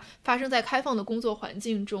对话发生在开放的工作环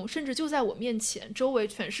境中，甚至就在我面前，周围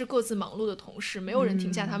全是各自忙碌的同事，没有人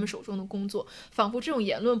停下他们手中的工作，仿佛这种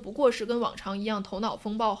言论不过是跟往常一样头脑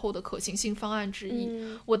风暴后的可行性方案之一。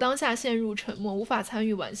我当下陷入沉默，无法参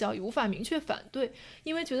与玩笑，也无法明确反对，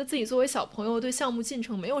因为觉得自己作为小朋友对项目进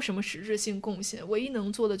程没有什么实质性贡献，唯一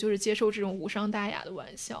能做的就是接受这种无伤大雅的玩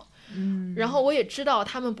笑。然后我也知道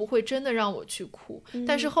他们不会真的让我去哭，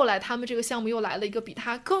但是后来他们这个项目又来了一个比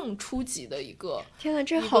他更初级的一个，天哪，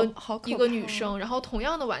这好可怕，一个女生，然后同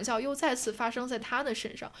样的玩笑又再次发生在她的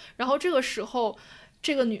身上，然后这个时候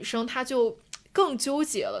这个女生她就更纠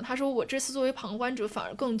结了，她说我这次作为旁观者反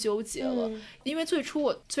而更纠结了，因为最初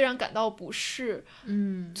我虽然感到不适，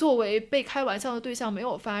作为被开玩笑的对象没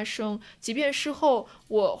有发生，即便事后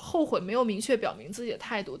我后悔没有明确表明自己的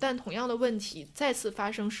态度，但同样的问题再次发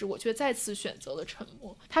生时，我却再次选择了沉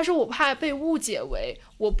默。她说我怕被误解为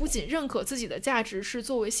我不仅认可自己的价值是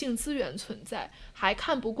作为性资源存在，还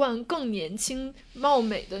看不惯更年轻貌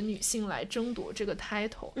美的女性来争夺这个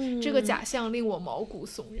title，这个假象令我毛骨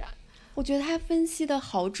悚然。我觉得他分析的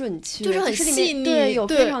好准确，就是很细腻，对，有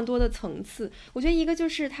非常多的层次。我觉得一个就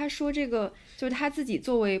是他说这个，就是他自己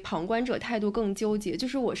作为旁观者态度更纠结。就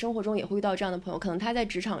是我生活中也会遇到这样的朋友，可能他在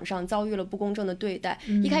职场上遭遇了不公正的对待，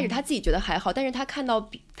一开始他自己觉得还好，但是他看到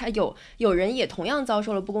他有人也同样遭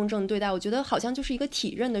受了不公正的对待，我觉得好像就是一个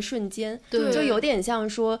体认的瞬间，就有点像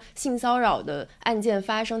说性骚扰的案件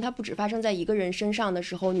发生，它不只发生在一个人身上的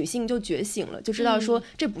时候，女性就觉醒了，就知道说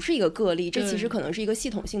这不是一个个例，这其实可能是一个系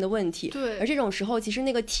统性的问题。对，而这种时候其实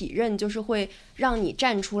那个体认就是会让你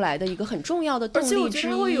站出来的一个很重要的动力之一。而且我觉得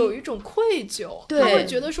他会有一种愧疚，他会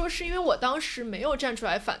觉得说是因为我当时没有站出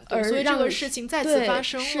来反对，所以这个事情再次发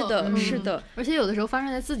生了。是的，是的。而且有的时候发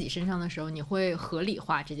生在自己身上的时候，你会合理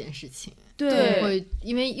化这件事情。对，会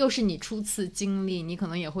因为又是你初次经历，你可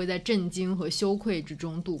能也会在震惊和羞愧之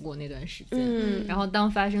中度过那段时间。然后当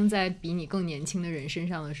发生在比你更年轻的人身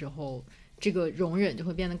上的时候，这个容忍就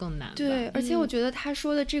会变得更难吧。对，而且我觉得他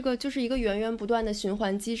说的这个就是一个源源不断的循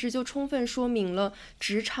环机制，就充分说明了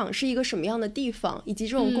职场是一个什么样的地方，以及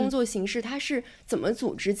这种工作形式它是怎么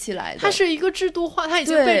组织起来的。它是一个制度化，它已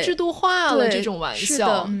经被制度化了，这种玩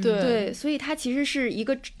笑。对，所以它其实是一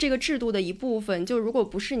个这个制度的一部分。就如果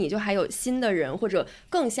不是你，就还有新的人或者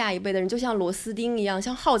更下一辈的人，就像螺丝钉一样，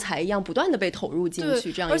像耗材一样，不断的被投入进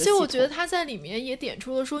去，这样一个系统。而且我觉得他在里面也点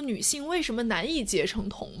出了说女性为什么难以结成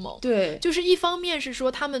同盟。对，就是一方面是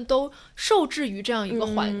说他们都受制于这样一个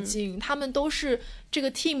环境，他们都是这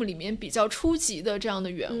个 team 里面比较初级的这样的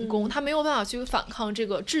员工，他没有办法去反抗这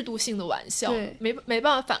个制度性的玩笑，没办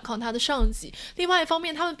法反抗他的上级。另外一方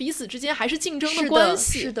面他们彼此之间还是竞争的关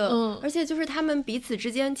系。是的，而且就是他们彼此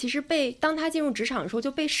之间其实当他进入职场的时候就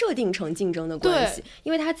被设定成竞争的关系，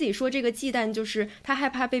因为他自己说这个忌惮就是他害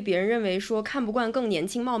怕被别人认为说看不惯更年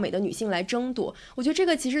轻貌美的女性来争夺。我觉得这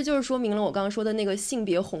个其实就是说明了我刚刚说的那个性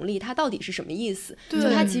别红利它到底是什么意思，就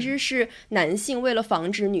它其实是男性为了防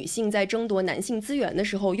止女性在争夺男性资源的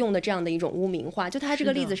时候用的这样的一种污名化。就它这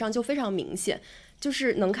个例子上就非常明显，就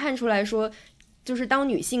是能看出来说就是当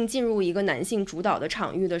女性进入一个男性主导的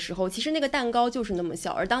场域的时候，其实那个蛋糕就是那么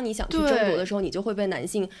小，而当你想去争夺的时候，你就会被男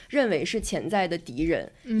性认为是潜在的敌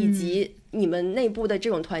人，以及你们内部的这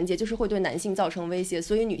种团结就是会对男性造成威胁，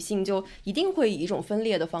所以女性就一定会以一种分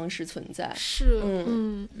裂的方式存在。是，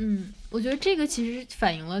我觉得这个其实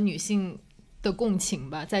反映了女性的共情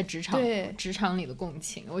吧，在职场里的共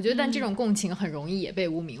情。我觉得但这种共情很容易也被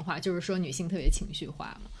污名化，就是说女性特别情绪化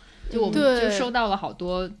嘛。就我们就收到了好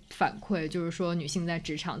多反馈，就是说女性在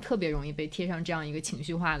职场特别容易被贴上这样一个情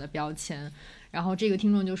绪化的标签。然后这个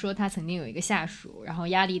听众就说他曾经有一个下属，然后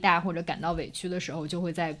压力大或者感到委屈的时候就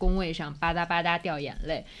会在工位上吧嗒吧嗒掉眼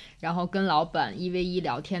泪，然后跟老板1v1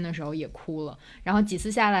聊天的时候也哭了，然后几次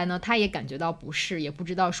下来呢他也感觉到不适，也不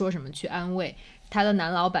知道说什么去安慰他的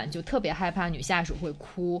男老板，就特别害怕女下属会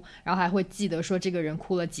哭，然后还会记得说这个人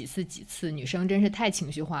哭了几次，女生真是太情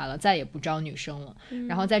绪化了，再也不招女生了。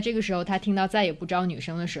然后在这个时候他听到再也不招女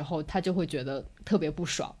生的时候，他就会觉得特别不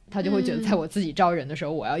爽，他就会觉得在我自己招人的时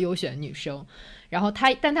候我要优选女生。然后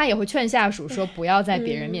但他也会劝下属说不要在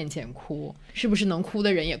别人面前哭，是不是能哭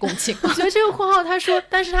的人也共情？我觉得这个括号他说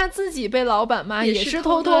但是他自己被老板骂也是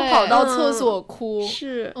偷偷跑到厕所哭，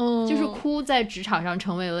是就是哭在职场上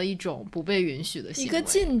成为了一种不被允许的行为，一个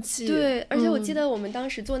禁忌。对，而且我记得我们当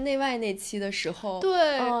时做内外那期的时候，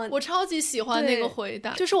对，我超级喜欢那个回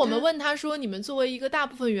答，就是我们问他说你们作为一个大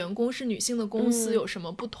部分员工是女性的公司有什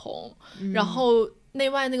么不同，然后内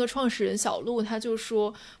外那个创始人小鹿他就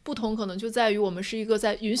说不同可能就在于我们是一个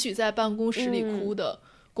允许在办公室里哭的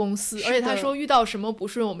公司，而且他说遇到什么不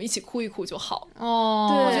顺我们一起哭一哭就好。对，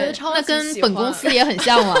我觉得超级喜欢，那跟本公司也很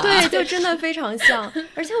像嘛。对，就真的非常像。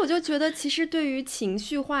而且我就觉得其实对于情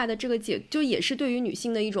绪化的这个就也是对于女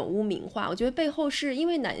性的一种污名化。我觉得背后是因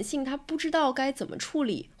为男性他不知道该怎么处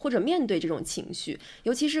理或者面对这种情绪，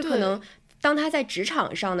尤其是可能当他在职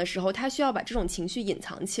场上的时候他需要把这种情绪隐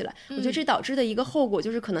藏起来，我觉得这导致的一个后果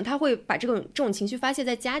就是可能他会把这种情绪发泄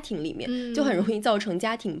在家庭里面，就很容易造成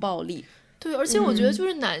家庭暴力。对，而且我觉得就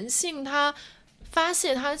是男性他发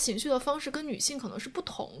泄他情绪的方式跟女性可能是不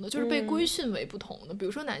同的，就是被规训为不同的。比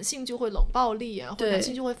如说男性就会冷暴力啊，或者男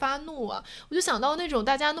性就会发怒啊。我就想到那种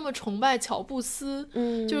大家那么崇拜乔布斯，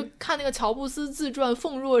就是看那个乔布斯自传《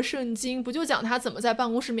奉若圣经》，不就讲他怎么在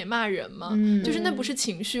办公室里面骂人吗？就是那不是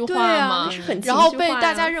情绪化吗？是很情绪化然后被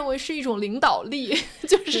大家认为是一种领导力，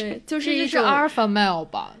就是一种 alpha male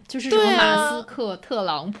吧，就是什么马斯克、特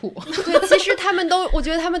朗普。对，其实我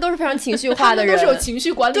觉得他们都是非常情绪化的人，他们都是有情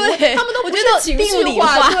绪管理，对，他们都不是情绪病理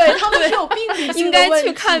化，对，他们是有病理性的问题，应该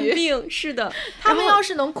去看病。是的，他们要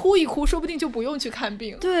是能哭一哭，说不定就不用去看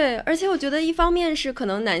病。对，而且我觉得一方面是可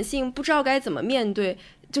能男性不知道该怎么面对，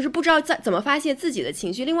就是不知道怎么发泄自己的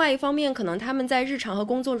情绪，另外一方面可能他们在日常和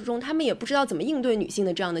工作中他们也不知道怎么应对女性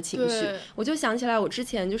的这样的情绪。我就想起来我之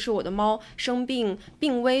前就是我的猫生病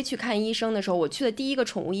病危去看医生的时候，我去的第一个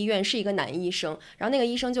宠物医院是一个男医生，然后那个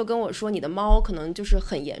医生就跟我说你的猫可能就是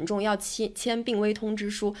很严重，要签病危通知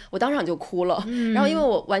书。我当场就哭了，然后因为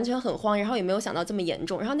我完全很慌，然后也没有想到这么严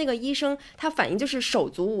重，然后那个医生他反应就是手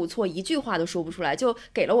足无措，一句话都说不出来，就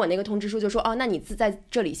给了我那个通知书，就说那你在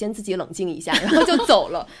这里先自己冷静一下，然后就走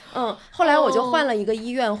了。后来我就换了一个医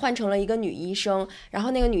院，换成了一个女医生，然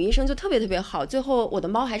后那个女医生就特别特别好，最后我的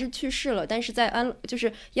猫还是去世了，但是在就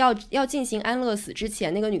是要进行安乐死之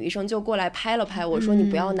前，那个女医生就过来拍了拍我说你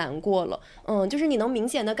不要难过了。就是你能明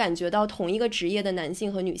显的感觉到同一个职业的男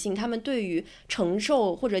性和女性，他们对于承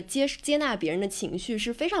受或者接纳别人的情绪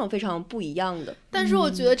是非常非常不一样的。但是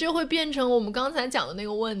我觉得这会变成我们刚才讲的那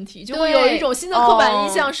个问题，就会有一种新的刻板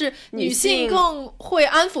印象是女性更会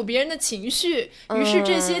安抚别人的情绪，于是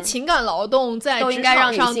这些情感劳动在职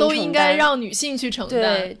场上都应该让女性去承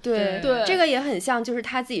担。对，这个也很像就是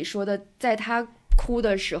他自己说的，在他哭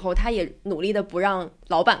的时候他也努力的不让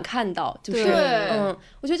老板看到，就是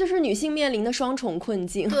我觉得就是女性面临的双重困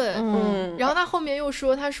境。对，然后他后面又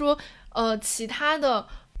说，他说其他的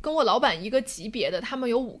跟我老板一个级别的，他们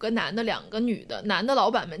有5个男的2个女的，男的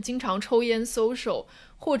老板们经常抽烟 social，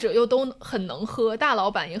 或者又都很能喝，大老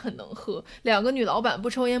板也很能喝，2个女老板不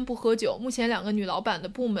抽烟不喝酒，目前2个女老板的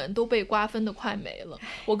部门都被瓜分的快没了。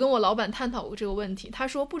我跟我老板探讨过这个问题，他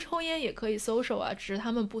说不抽烟也可以 social 啊，只是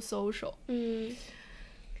他们不 social。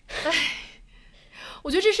我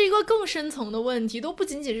觉得这是一个更深层的问题，都不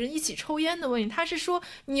仅仅是一起抽烟的问题，他是说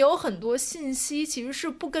你有很多信息其实是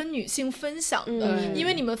不跟女性分享的，因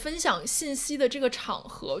为你们分享信息的这个场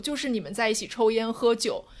合就是你们在一起抽烟喝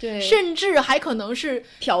酒，对，甚至还可能是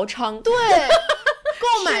嫖娼，对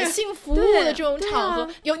购买性服务的这种场合，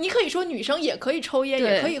你可以说女生也可以抽烟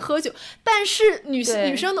也可以喝酒，但是女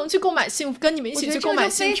生能去购买性跟你们一起去购买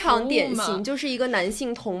性服务吗？非常典型，就是一个男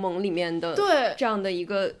性同盟里面的这样的一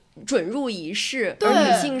个准入仪式，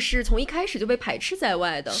而女性是从一开始就被排斥在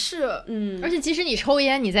外的。是，而且即使你抽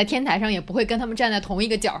烟，你在天台上也不会跟他们站在同一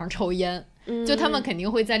个角上抽烟，就他们肯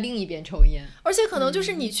定会在另一边抽烟。而且可能就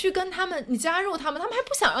是你去跟他们，你加入他们，他们还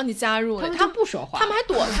不想让你加入，他们就不说话，他们还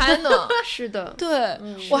躲开呢。是的，对，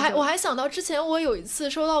我还想到之前我有一次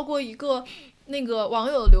收到过一个那个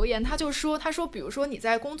网友的留言，他说比如说你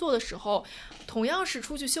在工作的时候同样是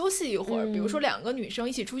出去休息一会儿，比如说2个女生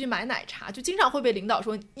一起出去买奶茶，就经常会被领导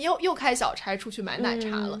说你又开小差出去买奶茶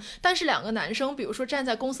了，但是2个男生比如说站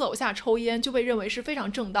在公司楼下抽烟就被认为是非常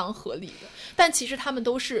正当合理的，但其实他们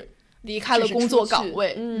都是离开了工作岗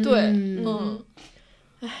位。对，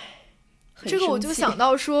这个我就想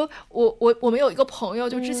到说我们有一个朋友，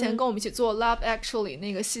就之前跟我们一起做 Love Actually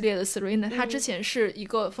那个系列的 Serena，她之前是一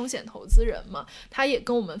个风险投资人嘛，她也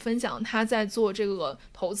跟我们分享她在做这个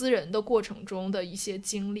投资人的过程中的一些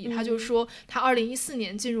经历。她就说她2014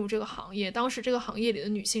年进入这个行业，当时这个行业里的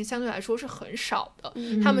女性相对来说是很少的，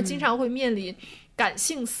她们经常会面临感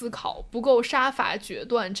性思考不够杀伐决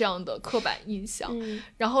断这样的刻板印象，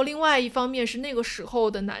然后另外一方面是那个时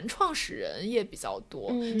候的男创始人也比较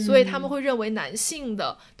多，所以他们会认为男性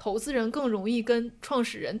的投资人更容易跟创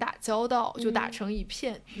始人打交道，就打成一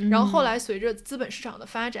片。然后后来随着资本市场的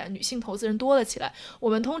发展，女性投资人多了起来，我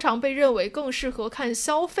们通常被认为更适合看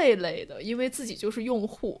消费类的，因为自己就是用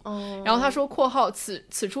户。然后他说括号此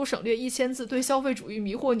处省略1000字对消费主义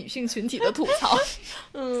迷惑女性群体的吐槽。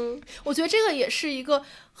我觉得这个也是一个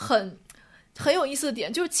很有意思的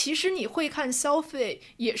点，就是其实你会看消费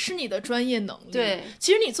也是你的专业能力。对，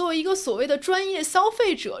其实你作为一个所谓的专业消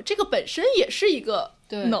费者，这个本身也是一个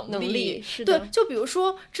能力。是的，对，就比如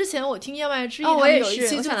说之前我听燕外之音他们有一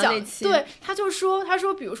期就讲，对，他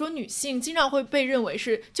说比如说女性经常会被认为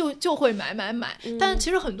是就会买，但其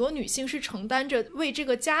实很多女性是承担着为这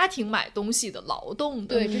个家庭买东西的劳动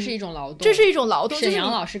的。对，这是一种劳动，沈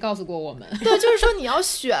阳老师告诉过我们。对，就是说你要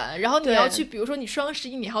选，然后你要去比如说你双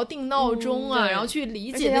11你还要定闹钟啊，然后去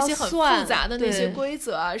理解那些很复杂的那些规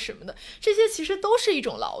则啊什么的，这些其实都是一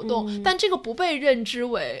种劳动，但这个不被认知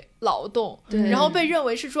为劳动，然后被认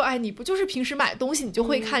为是说，哎，你不就是平时买东西你就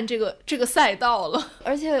会看这个赛道了。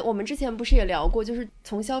而且我们之前不是也聊过，就是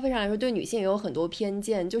从消费上来说对女性也有很多偏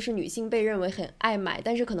见，就是女性被认为很爱买，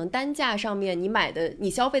但是可能单价上面你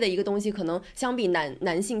消费的一个东西可能相比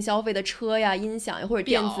男性消费的车呀、音响呀或者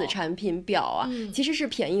电子产品表啊，其实是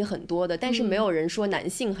便宜很多的，但是没有人说男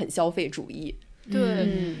性很消费主义。对，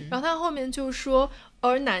然后他后面就说，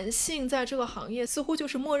而男性在这个行业似乎就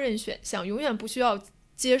是默认选项，永远不需要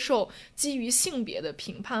接受基于性别的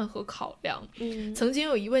评判和考量。曾经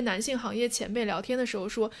有一位男性行业前辈聊天的时候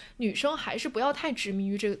说，女生还是不要太执迷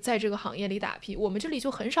于在这个行业里打拼，我们这里就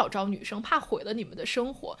很少招女生，怕毁了你们的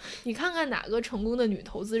生活。你看看哪个成功的女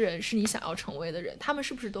投资人是你想要成为的人，他们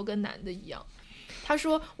是不是都跟男的一样？他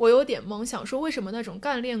说我有点懵，想说为什么那种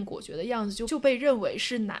干练果决的样子就被认为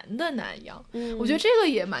是男的那样。我觉得这个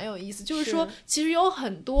也蛮有意思，就是说其实有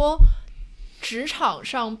很多职场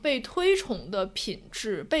上被推崇的品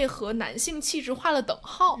质被和男性气质画了等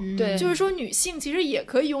号。对，就是说女性其实也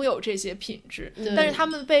可以拥有这些品质，但是她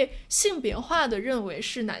们被性别化的认为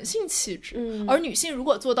是男性气质，而女性如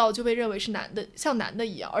果做到就被认为是男的，像男的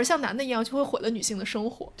一样，而像男的一样就会毁了女性的生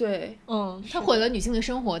活。对，它毁了女性的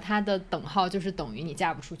生活，它的等号就是等于你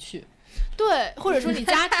嫁不出去。对，或者说你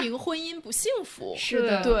家庭婚姻不幸福。是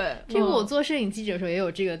的，对，这个我做摄影记者的时候也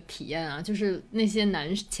有这个体验啊，就是那些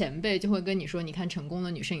男前辈就会跟你说，你看成功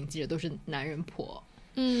的女摄影记者都是男人婆，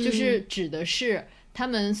就是指的是他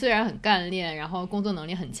们虽然很干练，然后工作能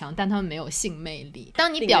力很强，但他们没有性魅力。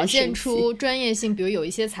当你表现出专业性，比如有一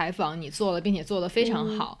些采访你做了并且做得非常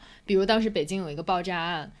好，比如当时北京有一个爆炸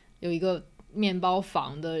案，有一个面包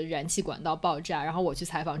房的燃气管道爆炸，然后我去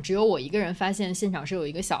采访，只有我一个人发现现场是有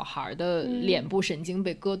一个小孩的脸部神经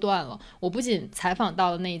被割断了。我不仅采访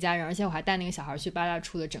到了那一家人，而且我还带那个小孩去八大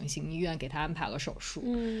处的整形医院给他安排了手术。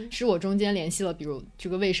是我中间联系了比如这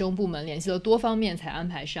个卫生部门，联系了多方面才安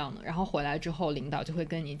排上的。然后回来之后领导就会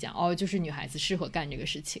跟你讲，哦，就是女孩子适合干这个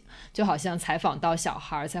事情，就好像采访到小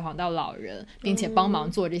孩，采访到老人，并且帮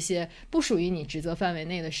忙做这些不属于你职责范围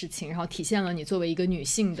内的事情，然后体现了你作为一个女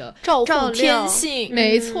性的照顾天性。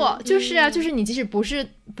没错，就是啊，就是你即使不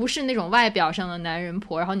是那种外表上的男人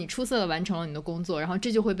婆，然后你出色的完成了你的工作，然后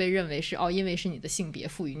这就会被认为是因为是你的性别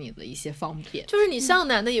赋予你的一些方便，就是你像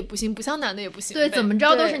男的也不行，不像男的也不行，对，怎么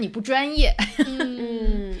着都是你不专业。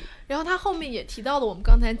然后他后面也提到了我们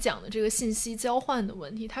刚才讲的这个信息交换的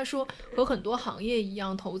问题，他说和很多行业一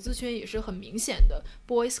样，投资圈也是很明显的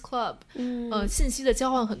boys club，信息的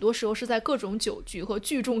交换很多时候是在各种酒局和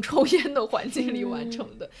聚众抽烟的环境里完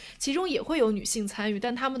成的，其中也会有女性参与，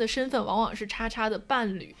但她们的身份往往是叉叉的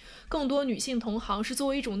伴侣，更多女性同行是作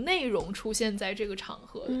为一种内容出现在这个场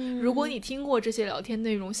合的。如果你听过这些聊天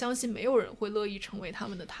内容，相信没有人会乐意成为他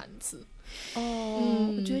们的谈资。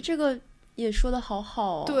我觉得这个也说得好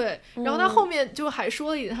好。对，然后他后面就还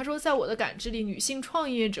说了一点，他说在我的感知里，女性创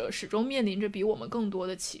业者始终面临着比我们更多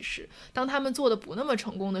的歧视，当他们做的不那么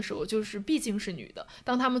成功的时候，就是毕竟是女的，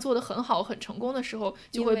当他们做的很好很成功的时候，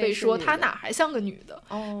就会被说她哪还像个女的。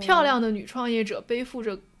漂亮的女创业者背负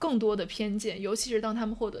着更多的偏见，尤其是当他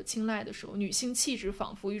们获得青睐的时候，女性气质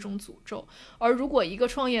仿佛一种诅咒。而如果一个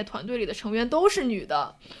创业团队里的成员都是女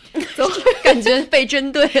的，则会感觉被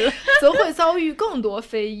针对了，则会遭遇更多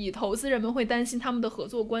非议。投资人们会担心他们的合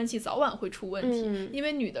作关系早晚会出问题，因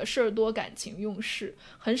为女的事儿多，感情用事，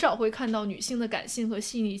很少会看到女性的感性和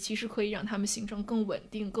细腻其实可以让他们形成更稳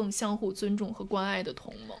定、更相互尊重和关爱的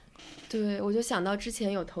同盟。对，我就想到之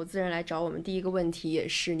前有投资人来找我们，第一个问题也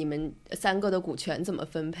是你们3个的股权怎么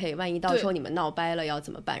分配，万一到时候你们闹掰了要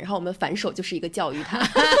怎么办，然后我们反手就是一个教育他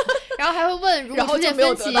然后还会问如果出现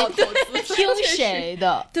分歧听谁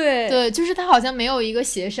的。对，就是他好像没有一个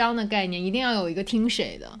协商的概念，一定要有一个听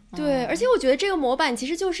谁的。对，而且我觉得这个模板其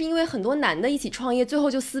实就是因为很多男的一起创业最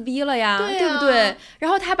后就撕逼了呀，对不对？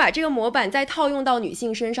然后他把这个模板再套用到女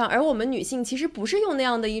性身上，而我们女性其实不是用那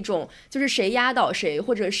样的一种就是谁压倒谁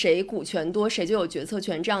或者谁股权多谁就有决策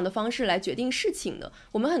权这样的方式来决定事情的，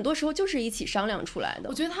我们很多时候就是一起商量出来的。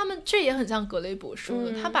我觉得他们这也很像格雷伯说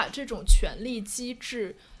的，他把这种权力机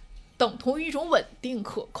制等同于一种稳定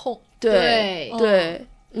可控。对，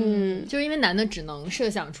就因为男的只能设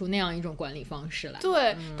想出那样一种管理方式来。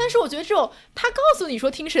对，但是我觉得这种他告诉你说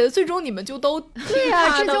听谁的，最终你们就都对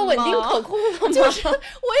啊，这就稳定可控了吗？就是我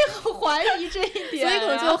也很怀疑这一点，所以可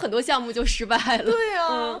能就有很多项目就失败了。对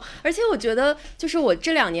啊，而且我觉得就是我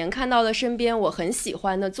这2年看到的身边我很喜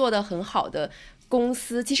欢的做得很好的公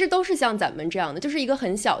司其实都是像咱们这样的，就是一个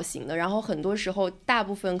很小型的，然后很多时候大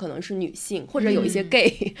部分可能是女性或者有一些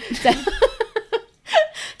gay 在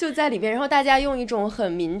就在里面，然后大家用一种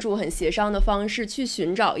很民主很协商的方式去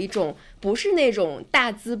寻找一种不是那种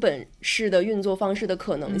大资本式的运作方式的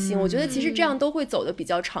可能性，我觉得其实这样都会走得比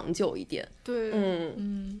较长久一点。对，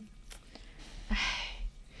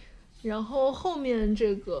然后后面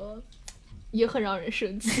这个也很让人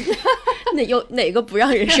生气哪个不让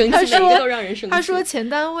人生气？哪个都让人生气。他说前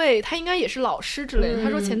单位他应该也是老师之类的，他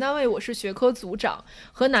说前单位我是学科组长，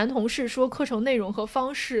和男同事说课程内容和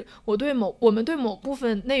方式我们对某部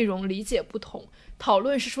分内容理解不同，讨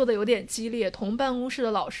论是说的有点激烈，同办公室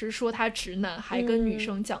的老师说他直男，还跟女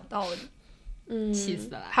生讲道理。气死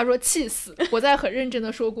了。他说气死，我在很认真的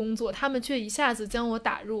说工作，他们却一下子将我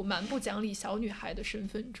打入蛮不讲理小女孩的身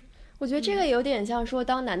份中。我觉得这个有点像说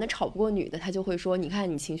当男的吵不过女的，他就会说你看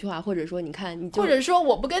你情绪化，或者说你看你就，或者说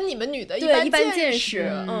我不跟你们女的一般见识。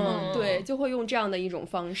对，就会用这样的一种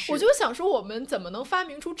方式。我就想说我们怎么能发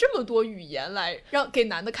明出这么多语言来让给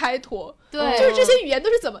男的开脱？对，就是这些语言都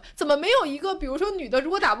是怎么没有一个比如说女的如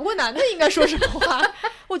果打不过男的应该说什么话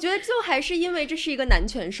我觉得就还是因为这是一个男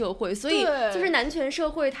权社会，所以就是男权社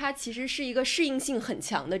会它其实是一个适应性很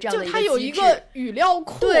强的这样的一个机制，就它有一个语料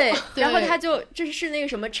库。对，然后它就这是那个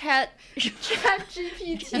什么 Chat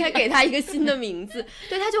GPT 你还给它一个新的名字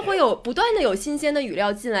对，它就会有不断的有新鲜的语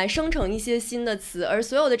料进来，生成一些新的词，而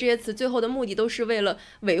所有的这些词最后的目的都是为了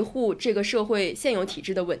维护这个社会现有体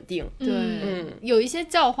制的稳定。对，有一些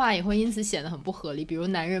教化也会因此显得很不合理，比如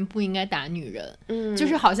男人不应该打女人，就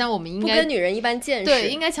是好像我们应该不跟女人一般见识。对，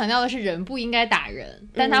应该强调的是人不应该打人，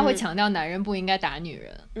但他会强调男人不应该打女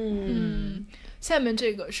人。下面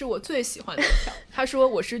这个是我最喜欢的一条，他说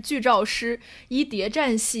我是剧照师，一谍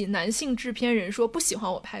战戏男性制片人说不喜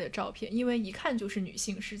欢我拍的照片，因为一看就是女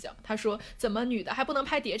性视角。他说怎么女的还不能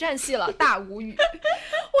拍谍战戏了，大无语。我觉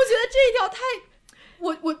得这一条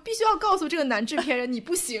太，我必须要告诉这个男制片人，你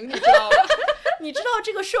不行，你知道吗？你知道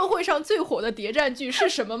这个社会上最火的谍战剧是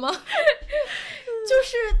什么吗？就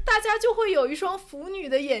是大家就会有一双腐女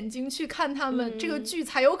的眼睛去看他们，这个剧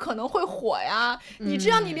才有可能会火呀。你这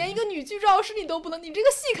样你连一个女剧照师你都不能，你这个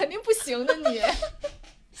戏肯定不行的你。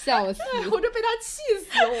笑死，我这被他气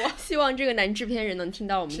死我。希望这个男制片人能听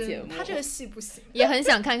到我们节目，他这个戏不行。也很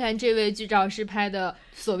想看看这位剧照师拍的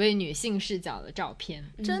所谓女性视角的照片，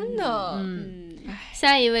真的。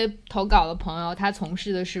下一位投稿的朋友，他从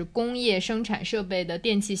事的是工业生产设备的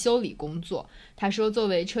电气修理工作。他说作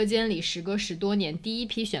为车间里时隔10多年第一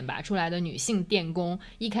批选拔出来的女性电工，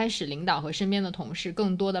一开始领导和身边的同事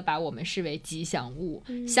更多的把我们视为吉祥物，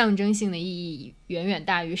象征性的意义远远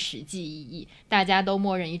大于实际意义。大家都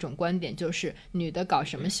默认一种观点，就是女的搞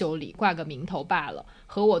什么修理，挂个名头罢了。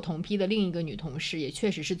和我同批的另一个女同事也确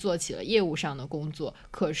实是做起了业务上的工作，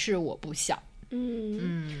可是我不想。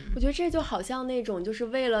我觉得这就好像那种就是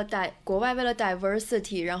为了国外为了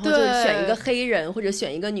diversity， 然后就选一个黑人或者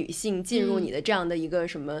选一个女性进入你的这样的一个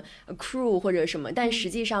什么 crew 或者什么，但实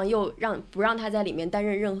际上又不让她在里面担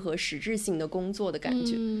任任何实质性的工作的感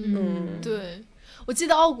觉。对。我记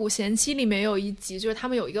得《傲骨贤妻》里面有一集，就是他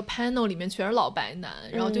们有一个 panel 里面全是老白男，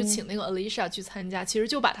然后就请那个 Alicia 去参加，其实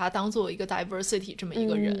就把他当做一个 diversity 这么一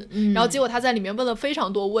个人，然后结果他在里面问了非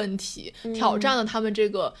常多问题，挑战了他们这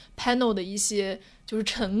个 panel 的一些就是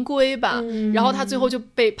陈规吧，然后他最后就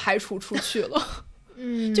被排除出去了。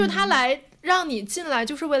就是他来让你进来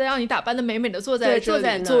就是为了让你打扮的美美的坐在这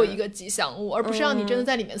里作为一个吉祥物，而不是让你真的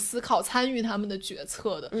在里面思考参与他们的决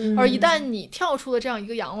策的。而一旦你跳出了这样一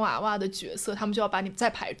个洋娃娃的角色，他们就要把你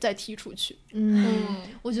再踢出去。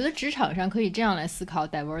我觉得职场上可以这样来思考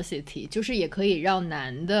diversity， 就是也可以让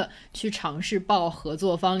男的去尝试抱合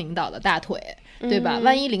作方领导的大腿，对吧？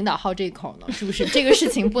万一领导好这口呢，是不是？这个事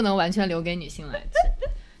情不能完全留给女性来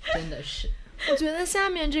做，真的是。我觉得下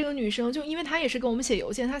面这个女生就因为她也是给我们写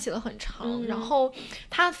邮件，她写了很长，然后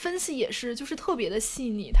她分析也是就是特别的细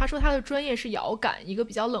腻。她说她的专业是遥感，一个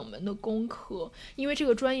比较冷门的工科，因为这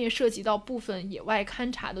个专业涉及到部分野外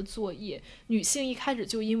勘察的作业，女性一开始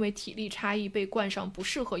就因为体力差异被冠上不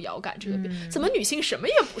适合遥感这个病。怎么女性什么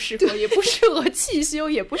也不适合，也不适合汽修，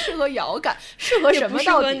也不适合遥感，适合什么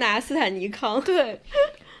到底？也不适合拿斯坦尼康。对，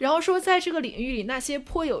然后说在这个领域里，那些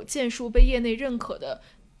颇有建树被业内认可的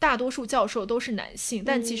大多数教授都是男性，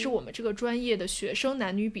但其实我们这个专业的学生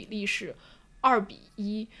男女比例是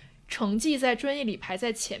2:1，成绩在专业里排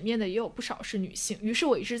在前面的也有不少是女性。于是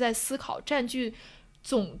我一直在思考，占据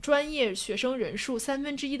总专业学生人数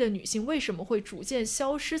1/3的女性为什么会逐渐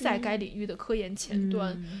消失在该领域的科研前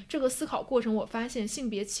端。这个思考过程我发现性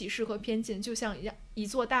别歧视和偏见就像一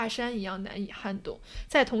座大山一样难以撼动。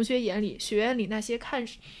在同学眼里，学院里那些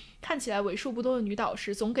看起来为数不多的女导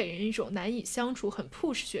师总给人一种难以相处很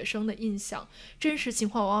push 学生的印象，真实情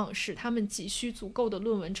况往往是她们急需足够的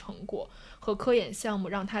论文成果和科研项目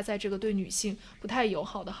让她在这个对女性不太友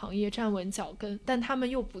好的行业站稳脚跟，但她们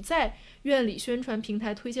又不在院里宣传平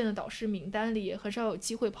台推荐的导师名单里，也很少有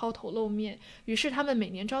机会抛头露面，于是她们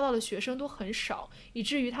每年招到的学生都很少，以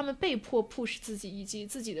至于她们被迫 push 自己以及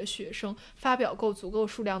自己的学生发表足够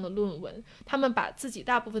数量的论文。她们把自己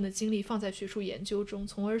大部分的精力放在学术研究中，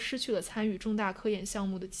从而失去了参与重大科研项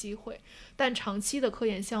目的机会。但长期的科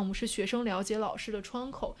研项目是学生了解老师的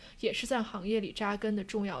窗口，也是在行业里扎根的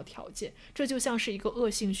重要条件。这就像是一个恶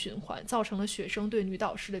性循环，造成了学生对女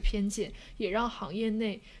导师的偏见，也让行业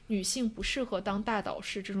内女性不适合当大导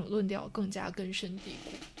师这种论调更加根深蒂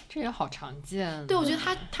固。这也好常见。对，我觉得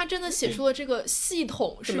他真的写出了这个系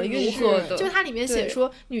统是如何的，就它里面写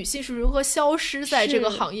说女性是如何消失在这个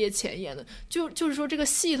行业前沿的，就是说这个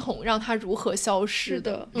系统让它如何消失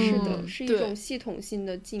的。是的，是一种系统性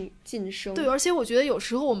的晋升。对，而且我觉得有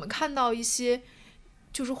时候我们看到一些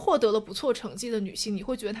就是获得了不错成绩的女性，你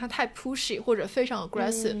会觉得她太 pushy 或者非常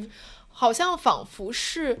aggressive，好像仿佛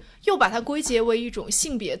是又把它归结为一种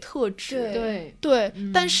性别特质。对，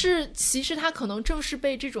但是其实它可能正是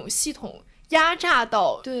被这种系统压榨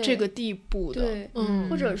到这个地步的。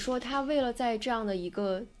或者说他为了在这样的一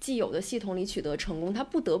个既有的系统里取得成功，他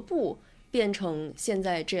不得不变成现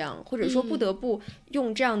在这样，或者说不得不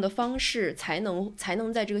用这样的方式才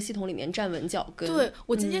能在这个系统里面站稳脚跟。对，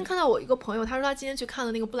我今天看到我一个朋友，他说他今天去看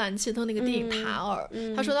了那个布兰切特那个电影《塔尔》，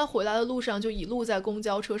他说他回来的路上就一路在公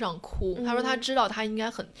交车上哭，他说他知道他应该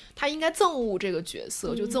憎恶这个角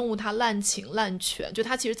色，就憎恶他滥情滥权，就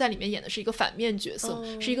他其实在里面演的是一个反面角色，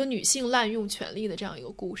是一个女性滥用权力的这样一个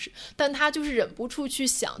故事，但他就是忍不住去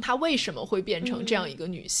想他为什么会变成这样一个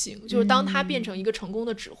女性，就是当他变成一个成功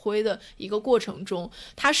的指挥的一个过程中，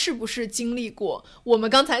他是不是经历过我们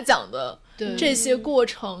刚才讲的这些过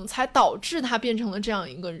程，才导致他变成了这样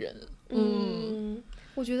一个人。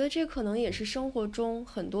我觉得这可能也是生活中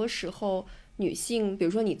很多时候女性，比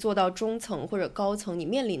如说你做到中层或者高层，你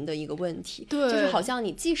面临的一个问题，就是好像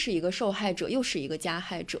你既是一个受害者又是一个加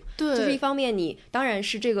害者。对，就是一方面你当然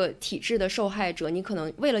是这个体制的受害者，你可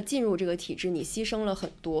能为了进入这个体制你牺牲了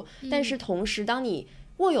很多，但是同时当你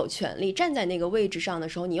握有权利站在那个位置上的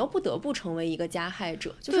时候，你又不得不成为一个加害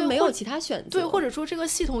者，就是没有其他选择。对，或者说这个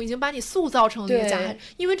系统已经把你塑造成了一个加害者，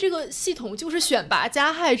因为这个系统就是选拔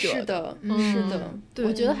加害者。是的，是的。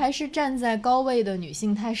我觉得还是站在高位的女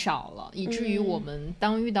性太少了，以至于我们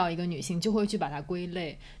当遇到一个女性就会去把她归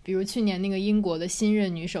类。比如去年那个英国的新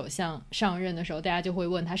任女首相上任的时候，大家就会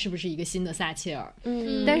问她是不是一个新的撒切尔。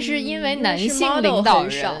但是因为男性领导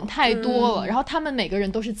人太多了，然后他们每个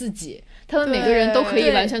人都是自己，他们每个人都可以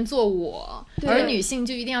完全做我，而女性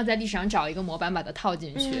就一定要在历史上找一个模板把它套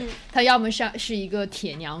进去。她要么是一个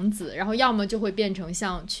铁娘子，然后要么就会变成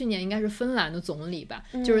像去年应该是芬兰的总理吧，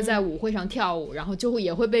就是在舞会上跳舞，然后就会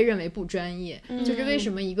也会被认为不专业。就是为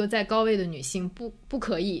什么一个在高位的女性不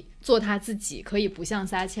可以做她自己，可以不像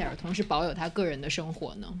撒切尔，同时保有她个人的生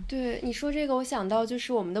活呢？对，你说这个我想到就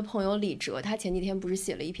是我们的朋友李哲，他前几天不是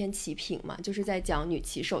写了一篇棋评嘛，就是在讲女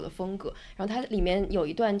棋手的风格，然后他里面有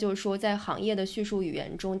一段就是说在行业的叙述语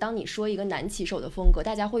言中，当你说一个男棋手的风格，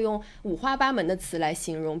大家会用五花八门的词来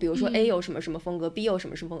形容，比如说 A 有什么什么风格， B 有什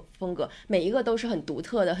么什么风格，每一个都是很独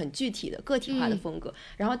特的很具体的个体化的风格。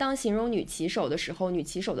然后当形容女棋手的时候，女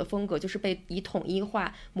棋手的风格就是被以统一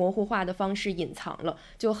化模糊化的方式隐藏了，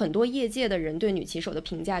就很多业界的人对女棋手的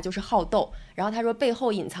评价就是好斗，然后他说背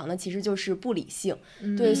后隐藏的其实就是不理性。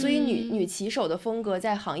对，所以女棋手的风格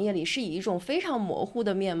在行业里是以一种非常模糊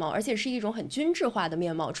的面貌，而且是一种很均质化的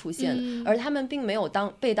面貌出现的，而他们并没有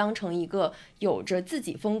被当成一个有着自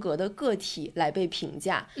己风格的个体来被评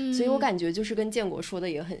价。所以我感觉就是跟建国说的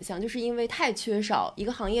也很像，就是因为太缺少一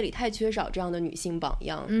个行业里太缺少这样的女性榜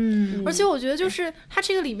样。而且我觉得就是它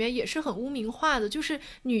这个里面也是很污名化的，就是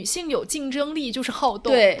女性有竞争力就是好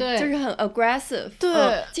斗，对，就是很 aggressive。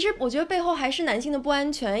 对，其实我觉得背后还是男性的不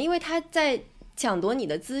安全，因为他在抢夺你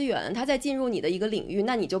的资源，他在进入你的一个领域，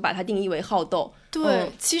那你就把它定义为好斗。对，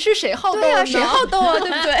其实谁好斗呢？对啊，谁好斗啊，对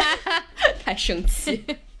不对？太生气。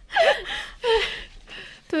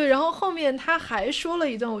对，然后后面他还说了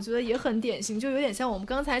一段，我觉得也很典型，就有点像我们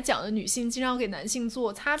刚才讲的女性经常给男性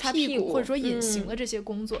做擦屁股或者说隐形的这些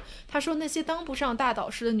工作。他说那些当不上大导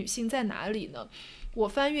师的女性在哪里呢？我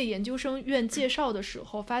翻阅研究生院介绍的时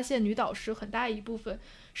候，发现女导师很大一部分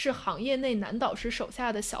是行业内男导师手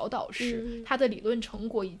下的小导师，他的理论成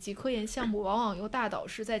果以及科研项目往往由大导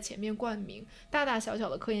师在前面冠名，大大小小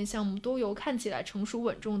的科研项目都由看起来成熟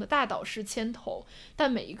稳重的大导师牵头，但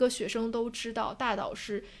每一个学生都知道大导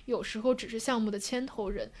师有时候只是项目的牵头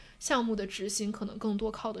人，项目的执行可能更多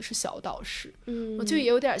靠的是小导师。就也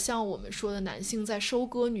有点像我们说的男性在收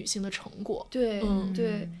割女性的成果。对，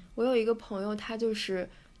对，我有一个朋友，他就是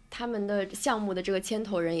他们的项目的这个牵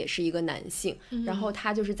头人也是一个男性，然后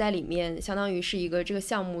他就是在里面相当于是一个这个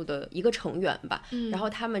项目的一个成员吧，然后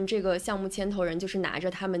他们这个项目牵头人就是拿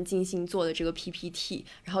着他们精心做的这个 PPT，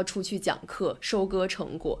 然后出去讲课收割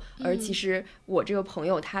成果，而其实我这个朋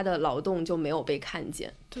友他的劳动就没有被看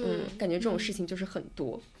见。感觉这种事情就是很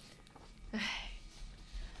多。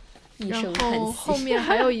然后后面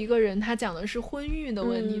还有一个人，他讲的是婚育的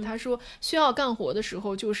问题。他说需要干活的时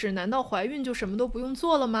候就是难道怀孕就什么都不用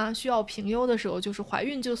做了吗？需要评优的时候就是怀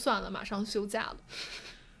孕就算了，马上休假了。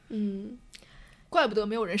怪不得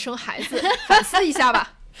没有人生孩子，反思一下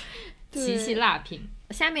吧。齐齐辣评。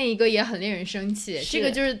下面一个也很令人生气，这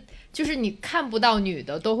个就是你看不到女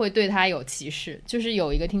的都会对她有歧视。就是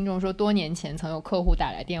有一个听众说，多年前曾有客户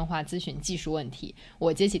打来电话咨询技术问题，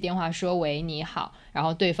我接起电话说喂你好，然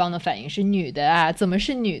后对方的反应是女的啊，怎么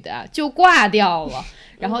是女的啊，就挂掉了。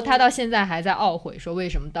然后他到现在还在懊悔说为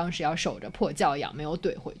什么当时要守着破教养没有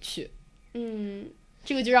怼回去。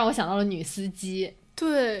这个就让我想到了女司机。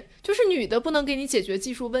对，就是女的不能给你解决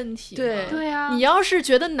技术问题。对啊，你要是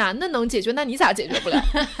觉得男的能解决，那你咋解决不了？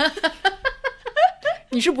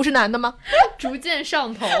你是不是男的吗？逐渐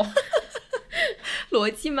上头。逻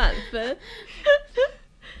辑满分。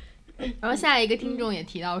然后下一个听众也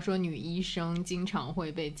提到说，女医生经常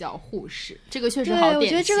会被叫护士，这个确实好典型。我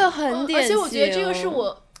觉得这个很典型，而且我觉得这个是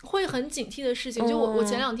我会很警惕的事情。就我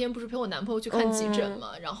前2天不是陪我男朋友去看急诊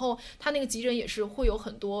嘛，然后他那个急诊也是会有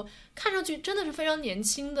很多看上去真的是非常年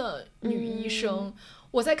轻的女医生。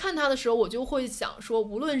我在看他的时候，我就会想说，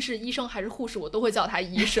无论是医生还是护士，我都会叫他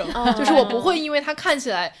医生，就是我不会因为他看起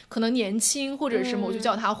来可能年轻或者什么，我就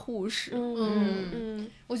叫他护士。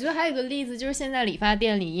我觉得还有一个例子就是现在理发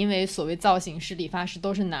店里，因为所谓造型师、理发师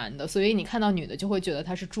都是男的，所以你看到女的就会觉得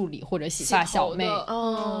她是助理或者洗发小妹。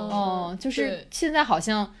就是现在好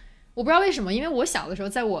像。我不知道为什么，因为我小的时候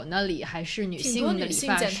在我那里还是女性的理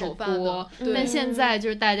发师多，但现在就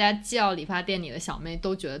是大家叫理发店里的小妹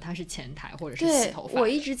都觉得她是前台或者是洗头发。我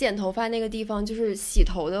一直剪头发那个地方就是洗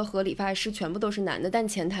头的和理发师全部都是男的，但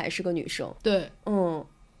前台是个女生。对，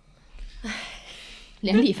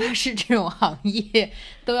连理发师这种行业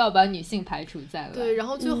都要把女性排除在外。对，然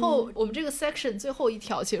后最后、我们这个 section 最后一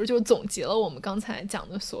条其实就总结了我们刚才讲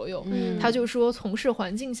的所有。他就说，从事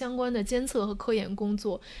环境相关的监测和科研工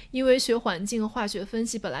作，因为学环境和化学分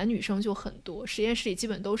析本来女生就很多，实验室里基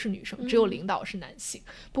本都是女生，只有领导是男性。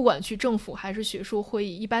不管去政府还是学术会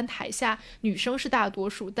议，一般台下女生是大多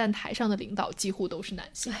数，但台上的领导几乎都是男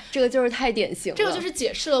性。这个就是太典型了，这个就是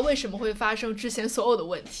解释了为什么会发生之前所有的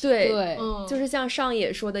问题。对，就是像上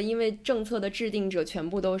野说的，因为政策的制定者全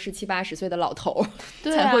部都是70-80岁的老头，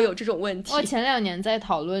才会有这种问题。我前2年在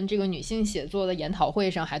讨论这个女性写作的研讨会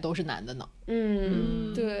上，还都是男的呢。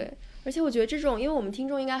对。而且我觉得这种，因为我们听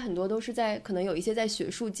众应该很多都是在可能有一些在学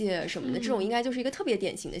术界什么的，这种应该就是一个特别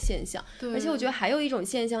典型的现象。而且我觉得还有一种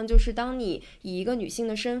现象，就是当你以一个女性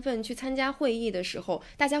的身份去参加会议的时候，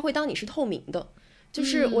大家会当你是透明的。就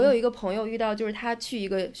是我有一个朋友遇到，就是他去一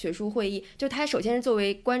个学术会议，就他首先是作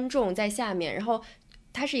为观众在下面，然后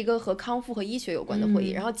它是一个和康复和医学有关的会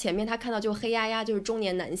议，然后前面他看到就黑压压就是中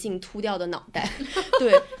年男性秃掉的脑袋。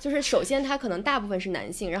对，就是首先他可能大部分是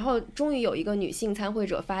男性，然后终于有一个女性参会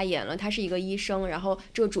者发言了，她是一个医生，然后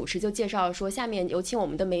这个主持就介绍说，下面有请我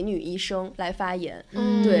们的美女医生来发言。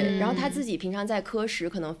对，然后他自己平常在科室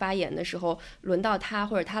可能发言的时候，轮到他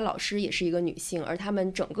或者他老师也是一个女性，而他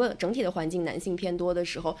们整体的环境男性偏多的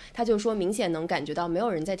时候，他就说明显能感觉到没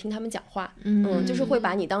有人在听他们讲话。就是会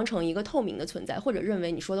把你当成一个透明的存在，或者认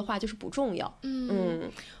为你说的话就是不重要。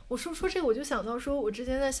我说这个我就想到说，我之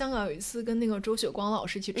前在香港有一次跟那个周雪光老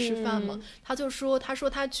师一起吃饭嘛，他说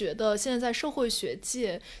他觉得现在在社会学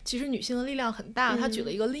界其实女性的力量很大。他举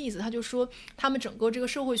了一个例子，他就说他们整个这个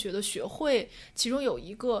社会学的学会其中有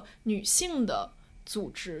一个女性的组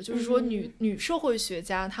织，就是说女社会学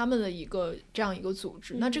家他们的这样一个组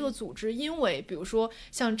织。那这个组织因为比如说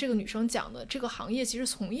像这个女生讲的，这个行业其实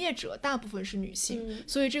从业者大部分是女性，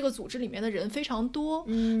所以这个组织里面的人非常多。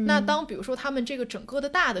那当比如说他们这个整个的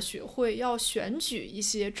大的学会要选举一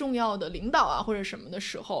些重要的领导啊或者什么的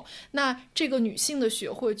时候，那这个女性的学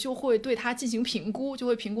会就会对她进行评估，就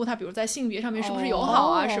会评估她比如在性别上面是不是友好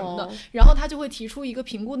啊什么的，然后她就会提出一个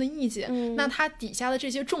评估的意见。那她底下的这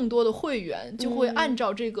些众多的会员就会按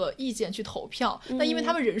照这个意见去投票。那因为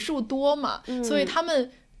他们人数多嘛，所以他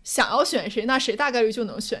们想要选谁，那谁大概率就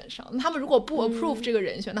能选上。他们如果不 approve 这个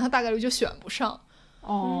人选，那他大概率就选不上。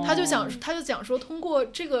他就讲说，通过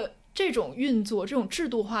这种运作，这种制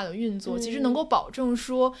度化的运作，其实能够保证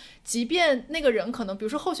说，即便那个人可能比如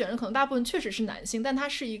说候选人可能大部分确实是男性，但他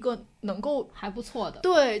是一个能够还不错的，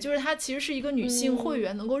对，就是他其实是一个女性会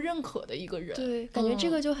员能够认可的一个人。对，感觉这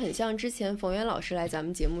个就很像之前冯源老师来咱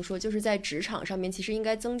们节目说，就是在职场上面其实应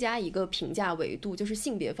该增加一个评价维度，就是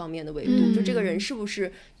性别方面的维度。就这个人是不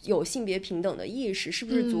是有性别平等的意识，是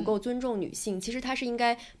不是足够尊重女性，其实他是应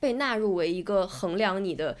该被纳入为一个衡量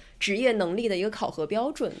你的职业能力的一个考核标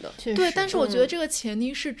准的。对，但是我觉得这个前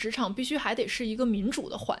提是职场必须还得是一个民主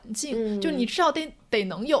的环境，就你至少得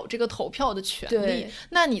能有这个投票的权利，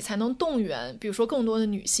那你才能动员比如说更多的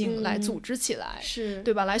女性来组织起来，是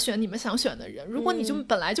对吧，来选你们想选的人。如果你就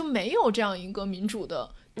本来就没有这样一个民主的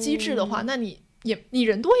机制的话，那你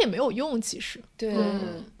人多也没有用，其实。对，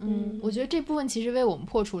我觉得这部分其实为我们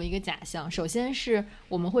破除了一个假象。首先是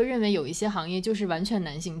我们会认为有一些行业就是完全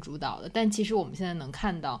男性主导的，但其实我们现在能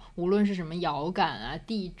看到，无论是什么遥感啊、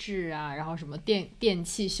地质啊，然后什么电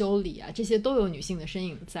器修理啊，这些都有女性的身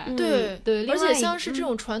影在。对，而且像是这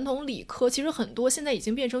种传统理科，其实很多现在已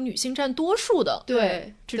经变成女性占多数的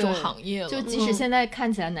这种行业了。就即使现在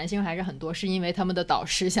看起来男性还是很多，是因为他们的导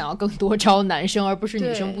师想要更多招男生，而不是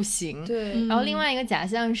女生不行。对，然后另外一个假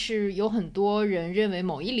象是有很多人认为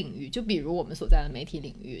某一领域，就比如我们所在的媒体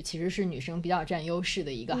领域，其实是女生比较占优势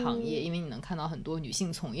的一个行业，因为你能看到很多女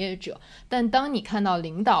性从业者。但当你看到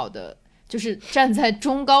领导的就是站在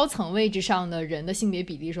中高层位置上的人的性别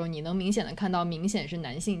比例的时候，你能明显的看到明显是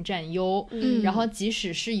男性占优，然后即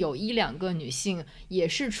使是有1、2个女性也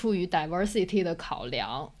是出于 diversity 的考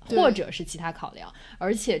量或者是其他考量，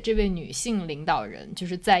而且这位女性领导人就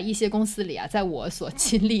是在一些公司里啊，在我所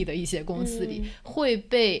经历的一些公司里会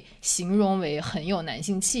被形容为很有男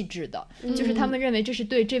性气质的，就是他们认为这是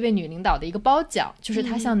对这位女领导的一个褒奖，就是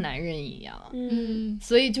她像男人一样，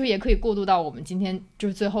所以就也可以过渡到我们今天就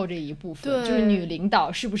是最后这一部分，就是女领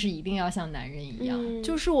导是不是一定要像男人一样，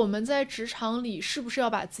就是我们在职场里是不是要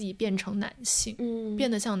把自己变成男性，变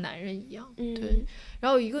得像男人一样，对。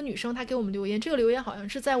然后有一个女生她给我们留言，这个留言好像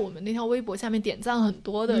是在我们那条微博下面点赞很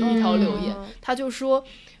多的一条留言，她就说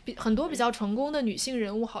很多比较成功的女性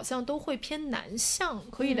人物好像都会偏男相，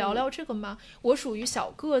可以聊聊这个吗？我属于小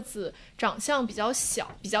个子，长相比较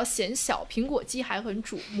小，比较显小，苹果肌还很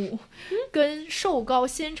瞩目，跟瘦高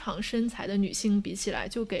纤长身材的女性比起来，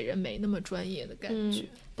就给人没那么专业的感觉。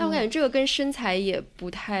但我感觉这个跟身材也不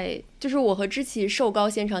太，就是我和知琪瘦高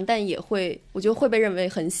纤长，但也会，我觉得会被认为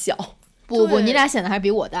很小。不，你俩显得还是比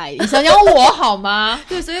我大一点，你想想我好吗？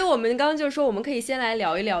对，所以我们刚刚就说，我们可以先来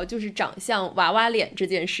聊一聊，就是长相娃娃脸这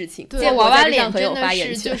件事情。对，娃娃脸真的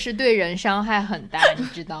是就是对人伤害很大，你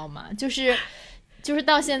知道吗？就是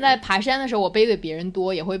到现在爬山的时候，我背对别人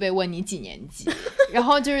多也会被问你几年级，然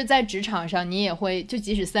后就是在职场上你也会，就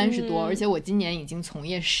即使30多，而且我今年已经从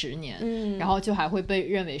业10年，然后就还会被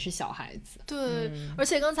认为是小孩子。对，而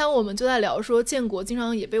且刚才我们就在聊说，建国经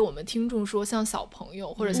常也被我们听众说像小朋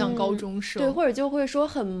友或者像高中生，对，或者就会说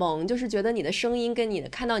很萌，就是觉得你的声音跟你的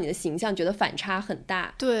看到你的形象觉得反差很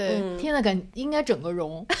大。对，天呐，应该整个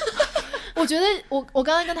容。我觉得我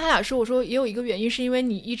刚才跟他俩说，我说也有一个原因是因为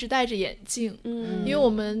你一直戴着眼镜，因为我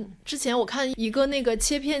们之前我看一个那个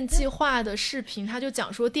切片计划的视频，他就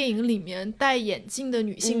讲说电影里面戴眼镜的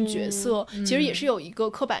女性角色，其实也是有一个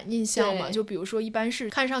刻板印象嘛，就比如说一般是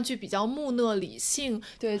看上去比较木讷理性，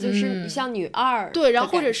对，就是像女二，对，然后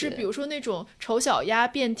或者是比如说那种丑小鸭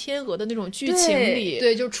变天鹅的那种剧情里，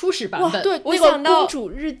对，就初始版本，对，那个公主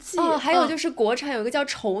日记，还有就是国产有一个叫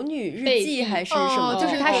丑女日记还是什么，就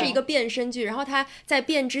是它是一个变身剧，然后她在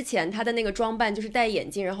变之前她的那个装扮就是戴眼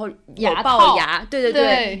镜，然后有龅牙，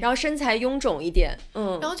对，然后身材臃肿一点，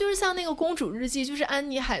然后就是像那个公主日记，就是安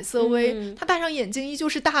妮海瑟薇，她戴上眼镜依旧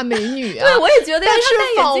是大美女啊，对，我也觉得，但是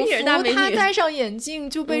仿佛她戴上眼镜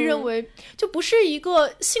就被认为就不是一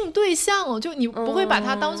个性对象，就你不会把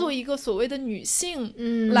她当做一个所谓的女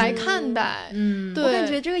性来看待，对，我感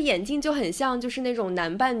觉这个眼镜就很像就是那种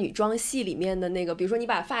男扮女装戏里面的那个，比如说你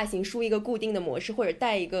把发型梳一个固定的模式，或者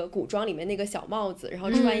戴一个古装里面那个小帽子，然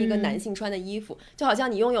后穿一个男性穿的衣服，就好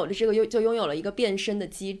像你拥有了这个就拥有了一个变身的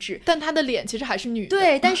机制，但他的脸其实还是女的，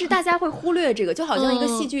对，但是大家会忽略这个，就好像一个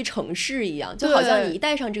戏剧程式一样，就好像你一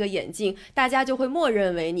戴上这个眼镜，大家就会默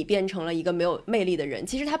认为你变成了一个没有魅力的人，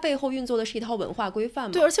其实它背后运作的是一套文化规范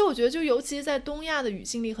嘛。对，而且我觉得就尤其在东亚的语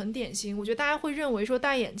境里很典型，我觉得大家会认为说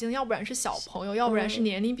戴眼镜要不然是小朋友，要不然是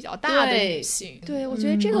年龄比较大的女性，对，我觉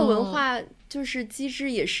得这个文化就是机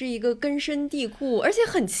制也是一个根深蒂固，而且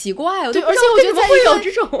很奇怪，对，而且我觉得会有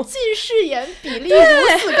这种近视眼比例如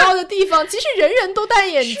此高的地方，其实人人都戴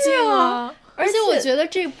眼镜啊。而且我觉得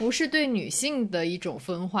这不是对女性的一种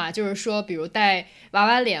分化，就是说比如戴娃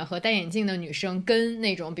娃脸和戴眼镜的女生跟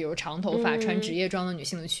那种比如长头发穿职业装的女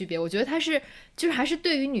性的区别，我觉得它是就是还是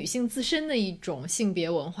对于女性自身的一种性别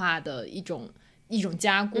文化的一种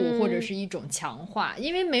加固或者是一种强化，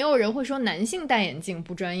因为没有人会说男性戴眼镜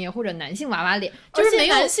不专业或者男性娃娃脸，就是没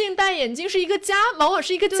有男性戴眼镜是一往往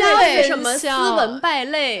是一个加分项，什么斯文败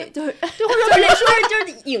类，就是或者比如说就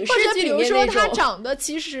是影视剧里面那种，比如说他长得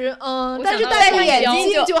其实但是戴上眼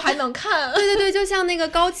镜就还能看，对，就像那个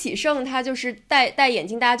高启盛，他就是戴眼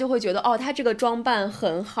镜，大家就会觉得他这个装扮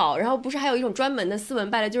很好，然后不是还有一种专门的斯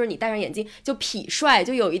文败类，就是你戴上眼镜就痞帅，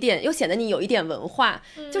就有一点又显得你有一点文化，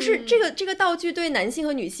就是这个道具对男性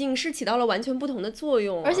和女性是起到了完全不同的作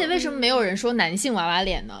用，而且为什么没有人说男性娃娃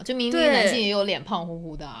脸呢？就明明男性也有脸胖乎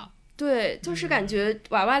乎的啊。对，就是感觉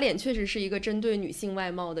娃娃脸确实是一个针对女性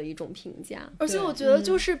外貌的一种评价，而且我觉得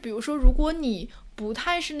就是比如说如果你不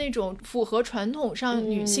太是那种符合传统上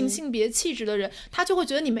女性性别气质的人，他就会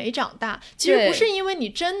觉得你没长大，其实不是因为你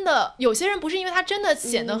真的，有些人不是因为他真的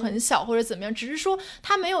显得很小或者怎么样，只是说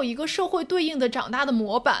他没有一个社会对应的长大的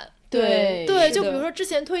模板。对，就比如说之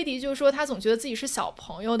前推迪就是说他总觉得自己是小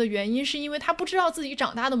朋友的原因是因为他不知道自己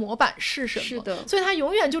长大的模板是什么，是的，所以他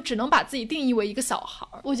永远就只能把自己定义为一个小孩。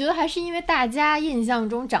我觉得还是因为大家印象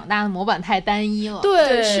中长大的模板太单一了，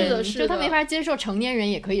对，是的，就他没法接受成年人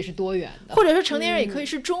也可以是多元的，或者是成年人也可以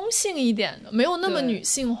是中性一点的，没有那么女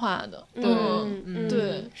性化的。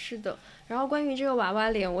对，是的。然后关于这个娃娃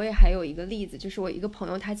脸，我也还有一个例子，就是我一个朋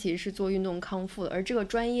友，他其实是做运动康复的，而这个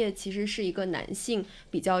专业其实是一个男性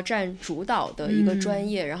比较占主导的一个专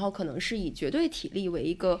业，然后可能是以绝对体力为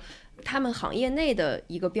一个他们行业内的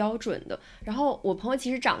一个标准的。然后我朋友其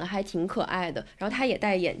实长得还挺可爱的，然后他也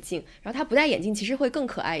戴眼镜，然后他不戴眼镜其实会更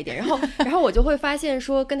可爱一点。然后我就会发现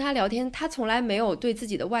说，跟他聊天，他从来没有对自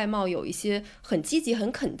己的外貌有一些很积极、很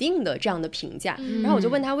肯定的这样的评价。然后我就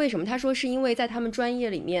问他为什么，他说是因为在他们专业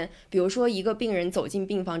里面，比如说一个病人走进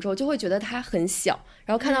病房之后，就会觉得他很小，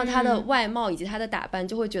然后看到他的外貌以及他的打扮，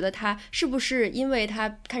就会觉得他是不是因为他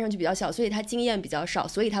看上去比较小，所以他经验比较少，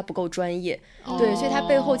所以他不够专业。对，所以他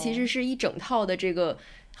背后其实是一整套的这个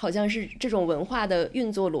好像是这种文化的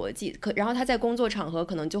运作逻辑。然后他在工作场合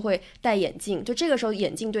可能就会戴眼镜，就这个时候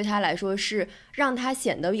眼镜对他来说是让他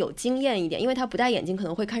显得有经验一点，因为他不戴眼镜可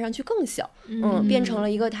能会看上去更小，变成了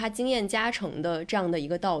一个他经验加成的这样的一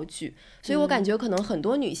个道具。所以我感觉可能很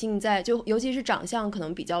多女性在就尤其是长相可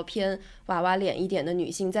能比较偏娃娃脸一点的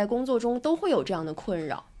女性，在工作中都会有这样的困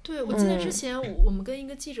扰。对，我记得之前我们跟一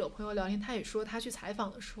个记者朋友聊天，他也说他去采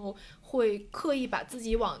访的时候会刻意把自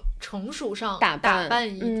己往成熟上打扮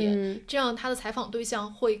一点，这样他的采访对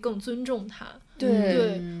象会更尊重他。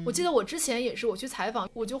对，我记得我之前也是，我去采访，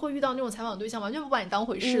我就会遇到那种采访对象完全不把你当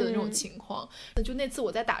回事的那种情况。就那次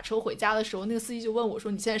我在打车回家的时候，那个司机就问我说：“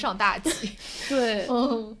你现在上大几？”对，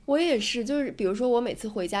我也是，就是比如说我每次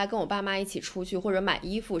回家跟我爸妈一起出去或者买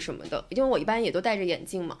衣服什么的，因为我一般也都戴着眼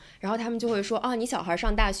镜嘛，然后他们就会说：“啊，你小孩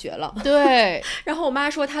上大学了。”对，然后我妈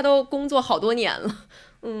说她都工作好多年了。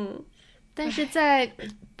但是在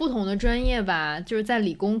不同的专业吧，就是在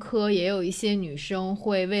理工科也有一些女生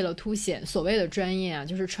会为了凸显所谓的专业啊，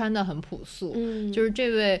就是穿得很朴素。就是这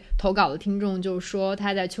位投稿的听众就说，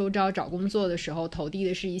他在秋招找工作的时候投递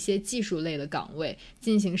的是一些技术类的岗位，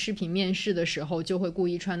进行视频面试的时候就会故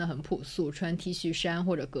意穿得很朴素，穿 T 恤衫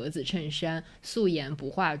或者格子衬衫，素颜不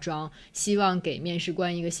化妆，希望给面试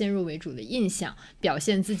官一个先入为主的印象，表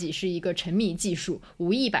现自己是一个沉迷技术，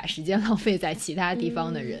无意把时间浪费在其他地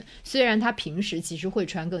方的人。虽然他平时其实会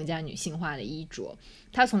穿更加女性化的衣着。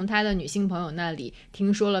他从他的女性朋友那里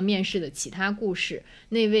听说了面试的其他故事，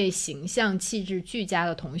那位形象气质俱佳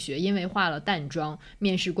的同学因为化了淡妆，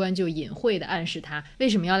面试官就隐晦地暗示他为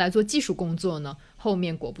什么要来做技术工作呢？后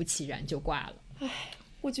面果不其然就挂了。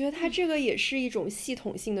我觉得他这个也是一种系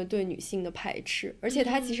统性的对女性的排斥，而且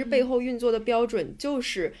他其实背后运作的标准就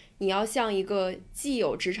是你要像一个既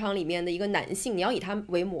有职场里面的一个男性，你要以他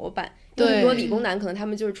为模板。有很多理工男可能他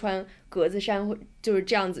们就是穿格子衫，就是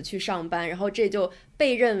这样子去上班，然后这就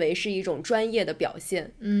被认为是一种专业的表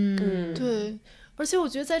现。对，而且我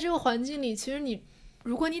觉得在这个环境里，其实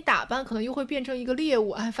如果你打扮，可能又会变成一个猎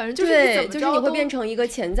物，反正就是你怎么着就是你会变成一个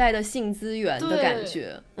潜在的性资源的感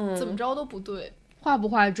觉。怎么着都不对。化不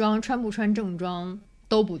化妆，穿不穿正装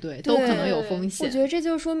都不对，都可能有风险。我觉得这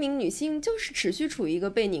就说明女性就是持续处于一个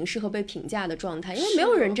被凝视和被评价的状态，因为没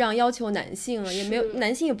有人这样要求男性啊，也没有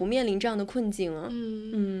男性也不面临这样的困境啊。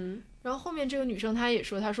然后后面这个女生她也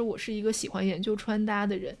说，她说我是一个喜欢研究穿搭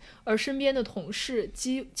的人，而身边的同事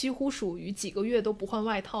几乎属于几个月都不换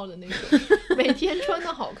外套的那种，每天穿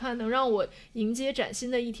的好看，能让我迎接崭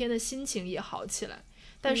新的一天的心情也好起来。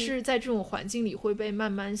但是在这种环境里会被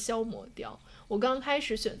慢慢消磨掉。我刚开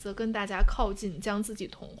始选择跟大家靠近，将自己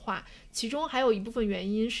同化，其中还有一部分原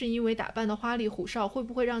因是因为打扮的花里胡哨会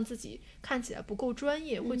不会让自己看起来不够专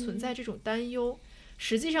业，会存在这种担忧。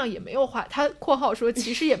实际上也没有他括号说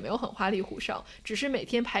其实也没有很花里胡哨，只是每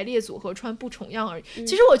天排列组合穿不重样而已。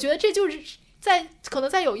其实我觉得这就是可能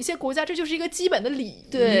在有一些国家这就是一个基本的礼仪。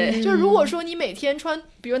对，就是如果说你每天穿，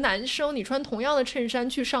比如男生你穿同样的衬衫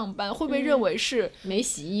去上班，会被认为是没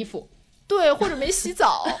洗衣服，对，或者没洗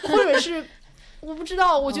澡，或者是我不知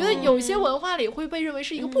道，我觉得有一些文化里会被认为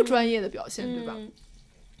是一个不专业的表现，对吧？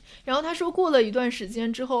然后他说过了一段时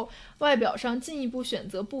间之后，外表上进一步选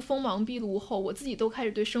择不锋芒毕露后，我自己都开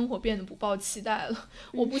始对生活变得不抱期待了。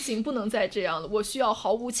我不行，不能再这样了，我需要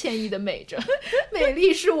毫无歉意的美着。美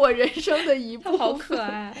丽是我人生的一部分，好可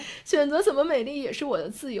爱。选择怎么美丽也是我的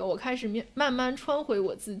自由。我开始慢慢穿回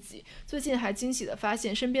我自己。最近还惊喜的发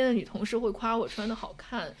现，身边的女同事会夸我穿的好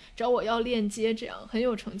看，找我要链接，这样很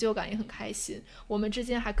有成就感，也很开心。我们之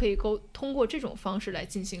间还可以通过这种方式来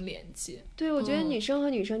进行连接。对，我觉得女生和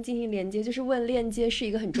女生进行连接，就是问链接是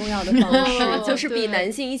一个很重要的方式，就是比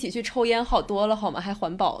男性一起去抽烟好多了，好吗？还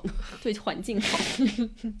环保呢，对环境好。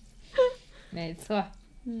没错。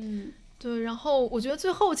对，然后我觉得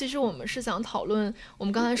最后其实我们是想讨论我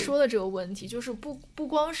们刚才说的这个问题，就是不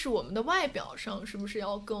光是我们的外表上是不是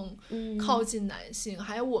要更靠近男性，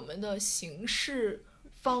还有我们的行事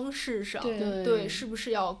方式上，对，是不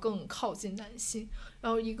是要更靠近男性？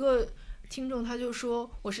然后一个听众他就说，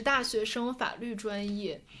我是大学生，法律专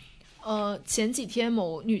业。前几天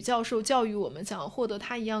某女教授教育我们，想要获得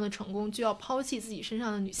她一样的成功，就要抛弃自己身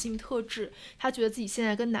上的女性特质。她觉得自己现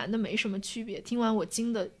在跟男的没什么区别。听完我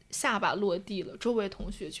惊得下巴落地了，周围同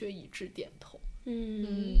学却一致点头。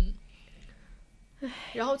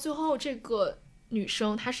然后最后这个女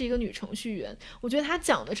生她是一个女程序员，我觉得她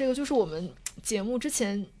讲的这个就是我们节目之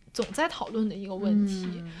前总在讨论的一个问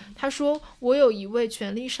题。他说，我有一位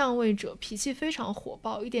权力上位者，脾气非常火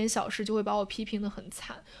爆，一点小事就会把我批评得很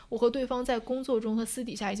惨。我和对方在工作中和私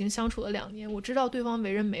底下已经相处了2年，我知道对方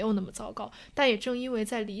为人没有那么糟糕，但也正因为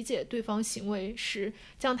在理解对方行为时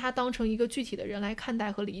将他当成一个具体的人来看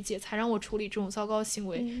待和理解，才让我处理这种糟糕行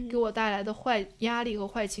为给我带来的坏压力和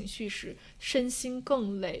坏情绪时身心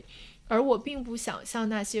更累。而我并不想像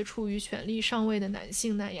那些处于权力上位的男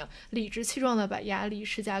性那样理直气壮地把压力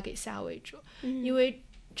施加给下位者，因为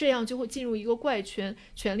这样就会进入一个怪圈，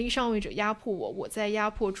权力上位者压迫我，我在压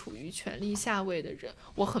迫处于权力下位的人，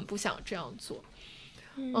我很不想这样做。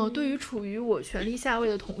对于处于我权力下位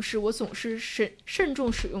的同事，我总是慎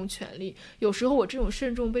重使用权力，有时候我这种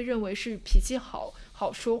慎重被认为是脾气好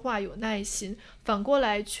说话有耐心，反过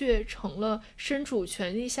来却成了身处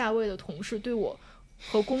权力下位的同事对我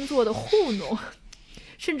和工作的糊弄，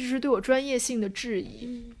甚至是对我专业性的质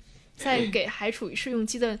疑。在给还处于试用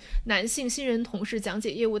期的男性新人同事讲解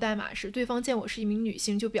业务代码时，对方见我是一名女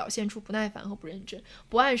性，就表现出不耐烦和不认真，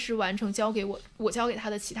不按时完成我交给他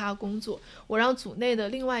的其他工作。我让组内的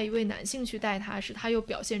另外一位男性去带他时，他又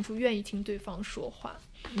表现出愿意听对方说话。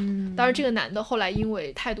当然这个男的后来因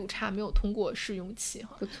为态度差没有通过试用期。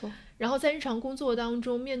不错。然后在日常工作当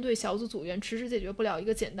中，面对小组组员迟迟解决不了一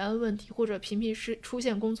个简单的问题，或者频频出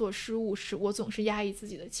现工作失误时，我总是压抑自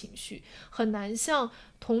己的情绪，很难像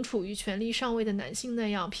同处于权力上位的男性那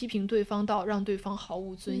样批评对方到让对方毫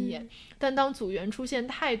无尊严。但当组员出现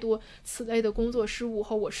太多此类的工作失误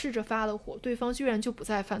后，我试着发了火，对方居然就不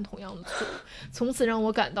再犯同样的错误，从此让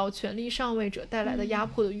我感到权力上位者带来的压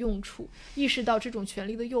迫的用处，意识到这种权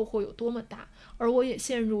力的诱惑有多么大，而我也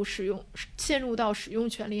陷入到使用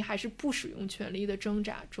权力还是不使用权力的挣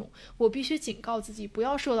扎中。我必须警告自己不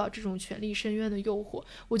要受到这种权力深渊的诱惑。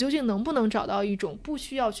我究竟能不能找到一种不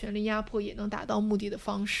需要权力压迫也能达到目的的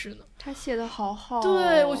方式呢？他写的好好。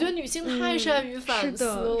对，我觉得女性太善于反思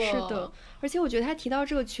了。是的，而且我觉得他提到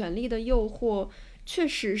这个权力的诱惑确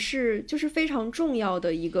实是就是非常重要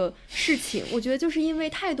的一个事情。我觉得就是因为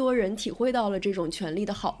太多人体会到了这种权力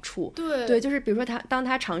的好处。对，就是比如说当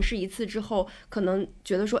他尝试一次之后，可能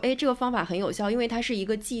觉得说这个方法很有效，因为它是一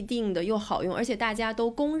个既定的又好用而且大家都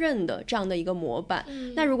公认的这样的一个模板。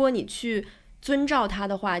那如果你去遵照它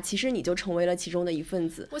的话，其实你就成为了其中的一份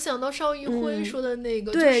子。我想到邵艺辉说的那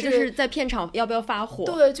个，对，就是在片场要不要发火。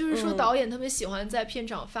对，就是说导演特别喜欢在片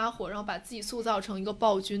场发火，然后把自己塑造成一个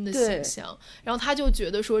暴君的形象，然后他就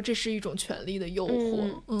觉得说这是一种权力的诱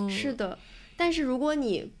惑。是的，但是如果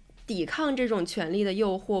你抵抗这种权力的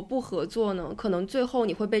诱惑，不合作呢，可能最后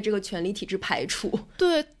你会被这个权力体制排除。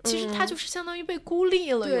对，其实他就是相当于被孤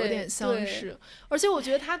立了，有点像是。而且我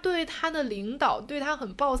觉得他对他的领导，对他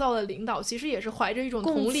很暴躁的领导，其实也是怀着一种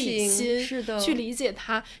同理心去理解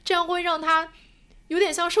他，这样会让他有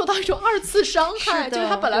点像受到一种2次伤害。就是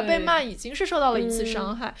他本来被骂已经是受到了1次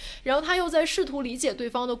伤害，然后他又在试图理解对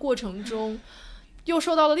方的过程中又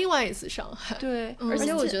受到了另外1次伤害。对，而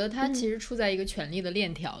且我觉得他其实处在一个权力的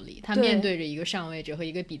链条里，他面对着一个上位者和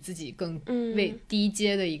一个比自己更低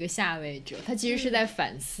阶的一个下位者，他其实是在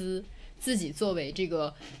反思自己作为这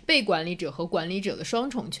个被管理者和管理者的双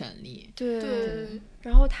重权利。对，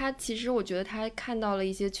然后他其实我觉得他看到了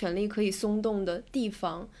一些权力可以松动的地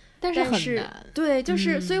方，但是很难。对，就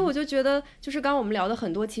是所以我就觉得就是刚刚我们聊的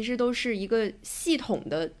很多其实都是一个系统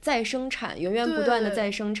的再生产，源源不断的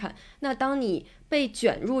再生产。那当你被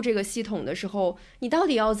卷入这个系统的时候，你到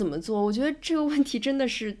底要怎么做？我觉得这个问题真的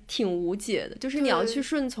是挺无解的。就是你要去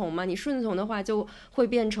顺从嘛，你顺从的话就会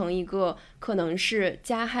变成一个可能是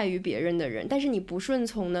加害于别人的人，但是你不顺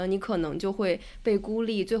从呢，你可能就会被孤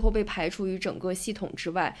立，最后被排除于整个系统之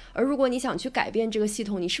外。而如果你想去改变这个系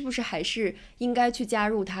统，你是不是还是应该去加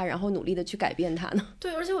入它，然后努力的去改变它呢？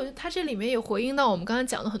对，而且我觉得它这里面也回应到我们刚才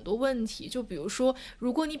讲的很多问题，就比如说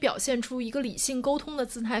如果你表现出一个理性沟通的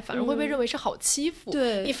姿态，反而会被认为是好欺负。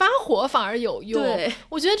对，你发火反而有用。对，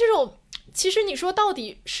我觉得这种其实你说到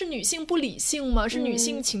底是女性不理性吗？是女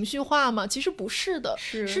性情绪化吗？其实不是的，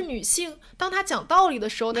是女性当她讲道理的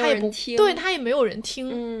时候，她也不听，对，她也没有人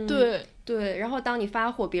听。对，然后当你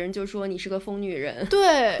发火，别人就说你是个疯女人。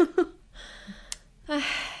对，唉，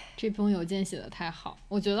这封邮件写得太好，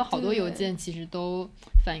我觉得好多邮件其实都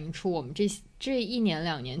反映出我们这1年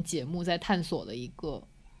2年节目在探索的一个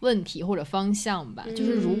问题或者方向吧，就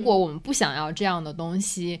是如果我们不想要这样的东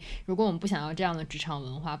西，如果我们不想要这样的职场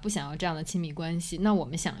文化，不想要这样的亲密关系，那我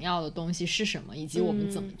们想要的东西是什么，以及我们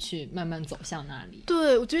怎么去慢慢走向那里。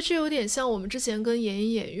对，我觉得这有点像我们之前跟演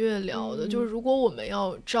音演乐聊的，就是如果我们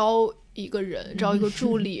要招一个人，招一个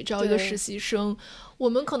助理，招一个实习生，我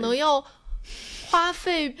们可能要花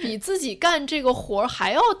费比自己干这个活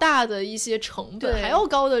还要大的一些成本，还要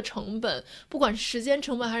高的成本，不管是时间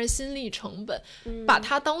成本还是心力成本，把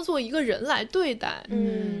它当做一个人来对待。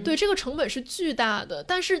对，这个成本是巨大的，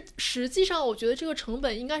但是实际上我觉得这个成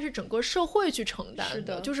本应该是整个社会去承担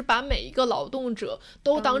的，就是把每一个劳动者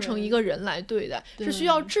都当成一个人来对待，是需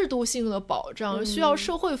要制度性的保障，需要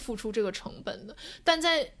社会付出这个成本的。但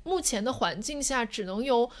在目前的环境下，只能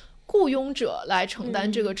由雇佣者来承担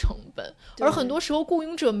这个成本，而很多时候雇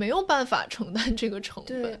佣者没有办法承担这个成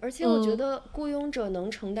本。对，而且我觉得雇佣者能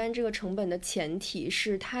承担这个成本的前提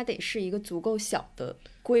是他得是一个足够小的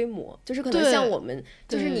规模，就是可能像我们，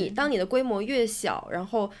就是当你的规模越小，然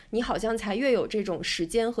后你好像才越有这种时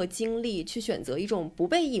间和精力去选择一种不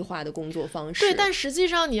被异化的工作方式。对，但实际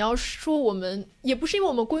上你要说我们也不是因为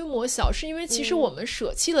我们规模小，是因为其实我们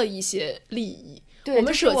舍弃了一些利益。我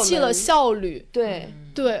们舍弃了效率，对，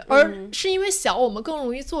而是因为小，我们更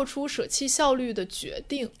容易做出舍弃效率的决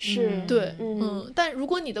定。是，对，但如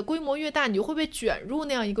果你的规模越大，你就会被卷入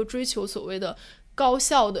那样一个追求所谓的高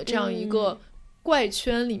效的这样一个怪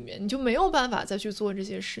圈里面，你就没有办法再去做这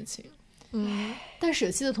些事情。但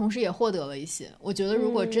舍弃的同时也获得了一些。我觉得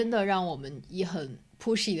如果真的让我们以很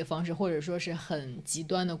pushy 的方式，或者说是很极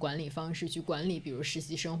端的管理方式去管理比如实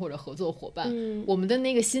习生或者合作伙伴，我们的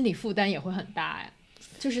那个心理负担也会很大呀，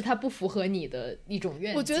就是它不符合你的一种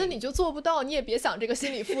愿景。我觉得你就做不到，你也别想这个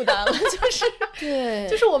心理负担了就是对，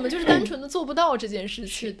就是我们就是单纯的做不到这件事情。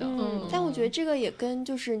是的，但我觉得这个也跟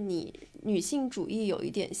就是你女性主义有一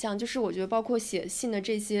点像，就是我觉得包括写信的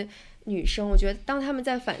这些女生，我觉得当她们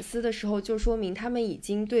在反思的时候，就说明她们已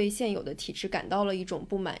经对现有的体制感到了一种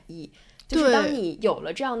不满意。就是当你有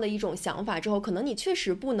了这样的一种想法之后，可能你确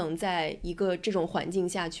实不能在一个这种环境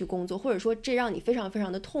下去工作，或者说这让你非常非常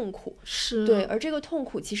的痛苦。是，对，而这个痛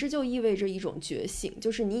苦其实就意味着一种觉醒，就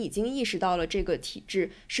是你已经意识到了这个体制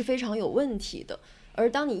是非常有问题的。而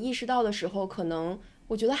当你意识到的时候，可能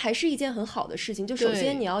我觉得还是一件很好的事情。就首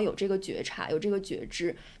先你要有这个觉察，有这个觉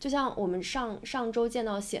知。就像我们上周见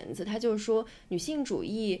到弦子，他就是说女性主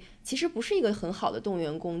义其实不是一个很好的动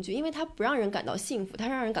员工具，因为它不让人感到幸福，它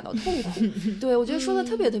让人感到痛苦。对，我觉得说的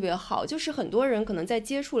特别特别好，就是很多人可能在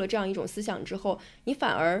接触了这样一种思想之后，你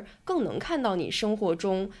反而更能看到你生活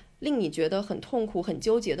中令你觉得很痛苦很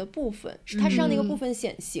纠结的部分，它是让那个部分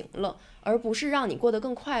显形了，而不是让你过得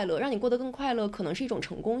更快乐。让你过得更快乐可能是一种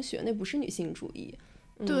成功学，那不是女性主义。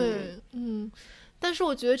对，但是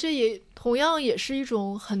我觉得这也同样也是一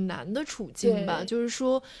种很难的处境吧，就是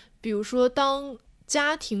说比如说当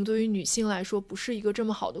家庭对于女性来说不是一个这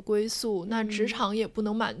么好的归宿，那职场也不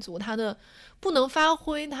能满足她的，不能发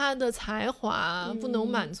挥她的才华，不能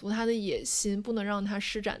满足她的野心，不能让她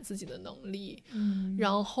施展自己的能力。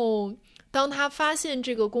然后当她发现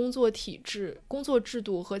这个工作体制、工作制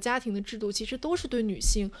度和家庭的制度其实都是对女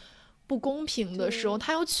性不公平的时候，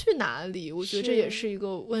她要去哪里？我觉得这也是一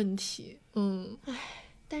个问题。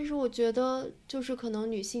但是我觉得就是可能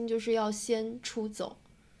女性就是要先出走。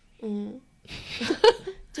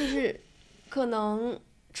就是可能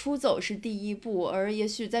出走是第一步，而也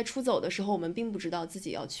许在出走的时候我们并不知道自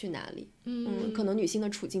己要去哪里。可能女性的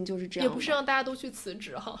处境就是这样，也不是让大家都去辞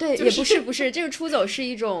职哈。对，也不是这个出走是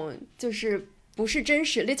一种就是不是真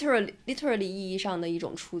实 literally 意义上的一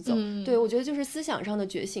种出走。对，我觉得就是思想上的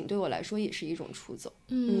觉醒对我来说也是一种出走。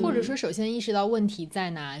或者说首先意识到问题在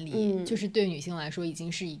哪里，就是对女性来说已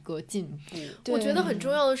经是一个进步。我觉得很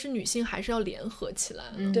重要的是女性还是要联合起来。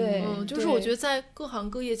对，就是我觉得在各行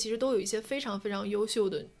各业其实都有一些非常非常优秀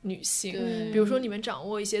的女性，比如说你们掌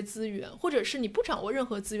握一些资源，或者是你不掌握任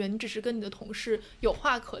何资源，你只是跟你的同事有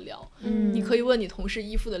话可聊，你可以问你同事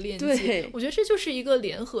衣服的链接。我觉得这就是一个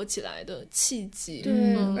联合起来的契机。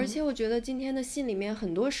对，而且我觉得今天的信里面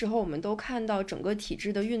很多时候我们都看到整个体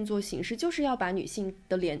制的运作形式就是要把女性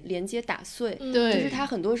的连接打碎。就是它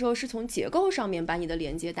很多时候是从结构上面把你的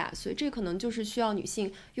连接打碎，这可能就是需要女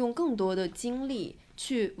性用更多的精力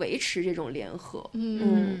去维持这种联合。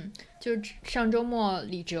就是上周末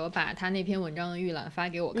李哲把他那篇文章的预览发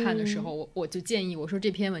给我看的时候，我就建议我说这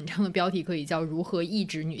篇文章的标题可以叫如何抑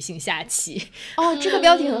制女性下棋。这个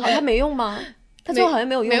标题很好。它没用吗？他最后好像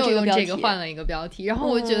没有用这个标题，换了一个标题。然后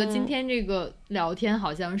我觉得今天这个聊天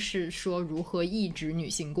好像是说如何抑制女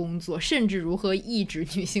性工作，甚至如何抑制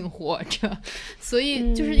女性活着，所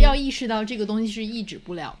以就是要意识到这个东西是抑制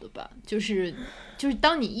不了的吧，就是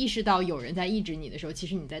当你意识到有人在抑制你的时候，其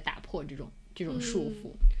实你在打破这种束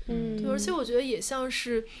缚。对，而且我觉得也像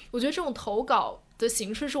是，我觉得这种投稿的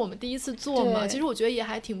形式是我们第一次做嘛，其实我觉得也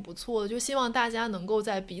还挺不错的，就希望大家能够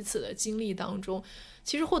在彼此的经历当中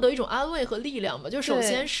其实获得一种安慰和力量吧。就首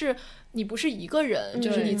先是你不是一个人，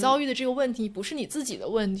就是你遭遇的这个问题不是你自己的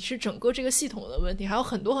问题，是整个这个系统的问题，还有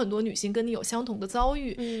很多很多女性跟你有相同的遭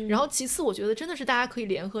遇。然后其次我觉得真的是大家可以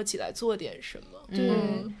联合起来做点什么。对，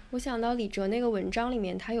我想到李哲那个文章里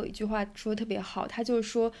面他有一句话说得特别好，他就是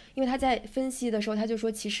说，因为他在分析的时候他就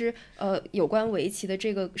说其实有关围棋的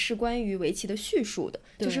这个是关于围棋的叙述的，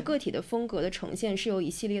就是个体的风格的呈现是由一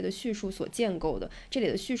系列的叙述所建构的，这里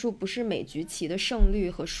的叙述不是每局棋的胜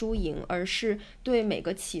率和输赢，而是对每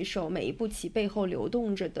个棋手每一步棋背后流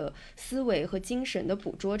动着的思维和精神的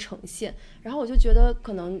捕捉呈现。然后我就觉得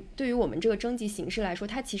可能对于我们这个征集形式来说，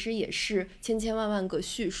它其实也是千千万万个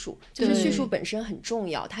叙述，就是叙述本身很重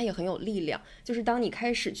要，它也很有力量。就是当你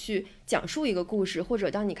开始去讲述一个故事，或者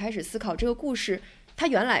当你开始思考这个故事它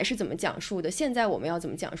原来是怎么讲述的，现在我们要怎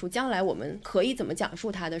么讲述，将来我们可以怎么讲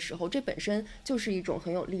述它的时候，这本身就是一种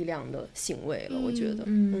很有力量的行为了，我觉得。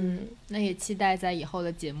那也期待在以后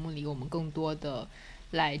的节目里我们更多的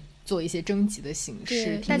来做一些征集的形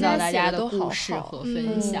式，听到大家的故事和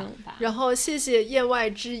分享吧。然后谢谢言外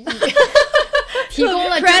之意提供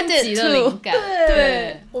了征集的灵感。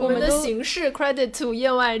对，我们的形式 credit to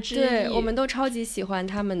言外之意。对，我们都超级喜欢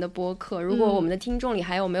他们的播客，如果我们的听众里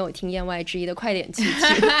还有没有听言外之意的，快点去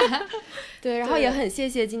对，然后也很谢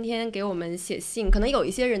谢今天给我们写信，可能有一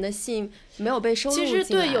些人的信没有被收录进来，其实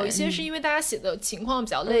对，有一些是因为大家写的情况比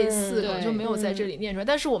较类似，就没有在这里念出来，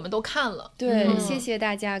但是我们都看了。对，谢谢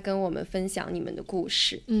大家跟我们分享你们的故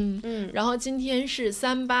事。然后今天是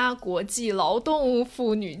38国际劳动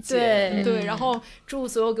妇女节，对，然后祝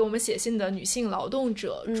所有给我们写信的女性劳动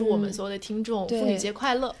者，祝我们所有的听众妇女节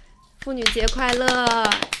快乐，妇女节快乐。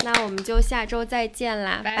那我们就下周再见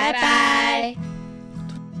啦，拜拜。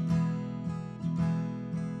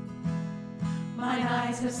Mine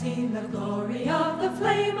eyes have seen the glory of the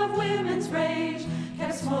flame of women's rage,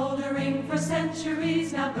 kept smoldering for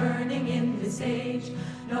centuries, now burning in this age.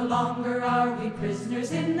 No longer are we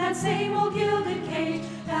prisoners in that same old gilded cage.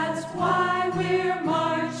 That's why we're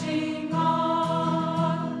marching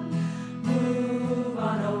on. Move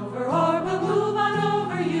on over or we'll move on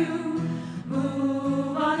over you.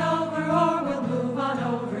 Move on over or we'll move on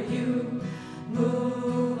over you.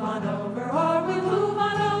 Move on over or we'll move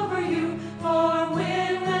on over you. For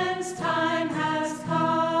women's time has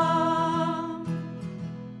come.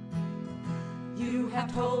 You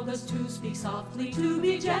have told us to speak softly, to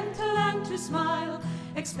be gentle and to smile.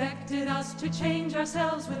 Expected us to change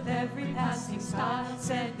ourselves with every passing style.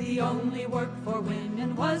 Said the only work for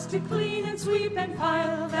women was to clean and sweep and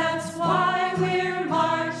file. That's why we're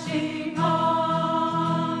marching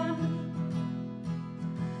on.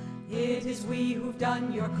 It is we who've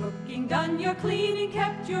done your cooking, done your cleaning,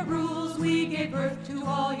 kept your rules. We gave birth to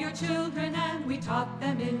all your children and we taught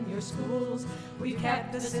them in your schools. We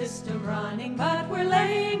kept the system running, but we're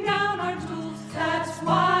laying down our tools. That's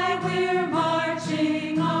why we're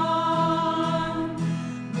marching on.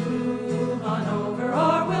 Move on over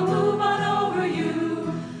or we'll move on over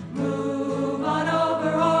you. Move on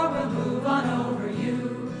over or we'll move on over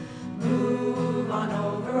you. Move on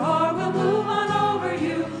over or we'll move on over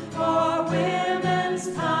you. For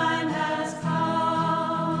women's time has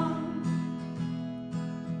come.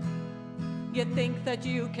 You think that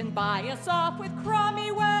you can buy us off with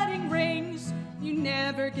crummy wedding rings. You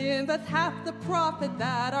never give us half the profit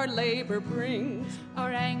that our labor brings.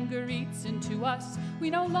 Our anger eats into us, we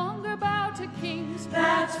no longer bow to kings.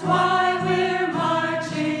 That's why we're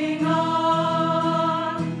marching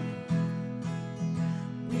on.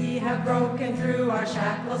 We have broken through our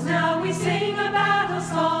shackles, now we sing a battle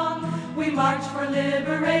song. We march for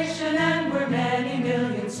liberation and we're many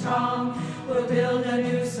millions strong. We'll build a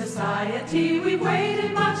new society, we've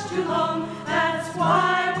waited much too long. That's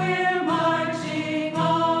why we're marching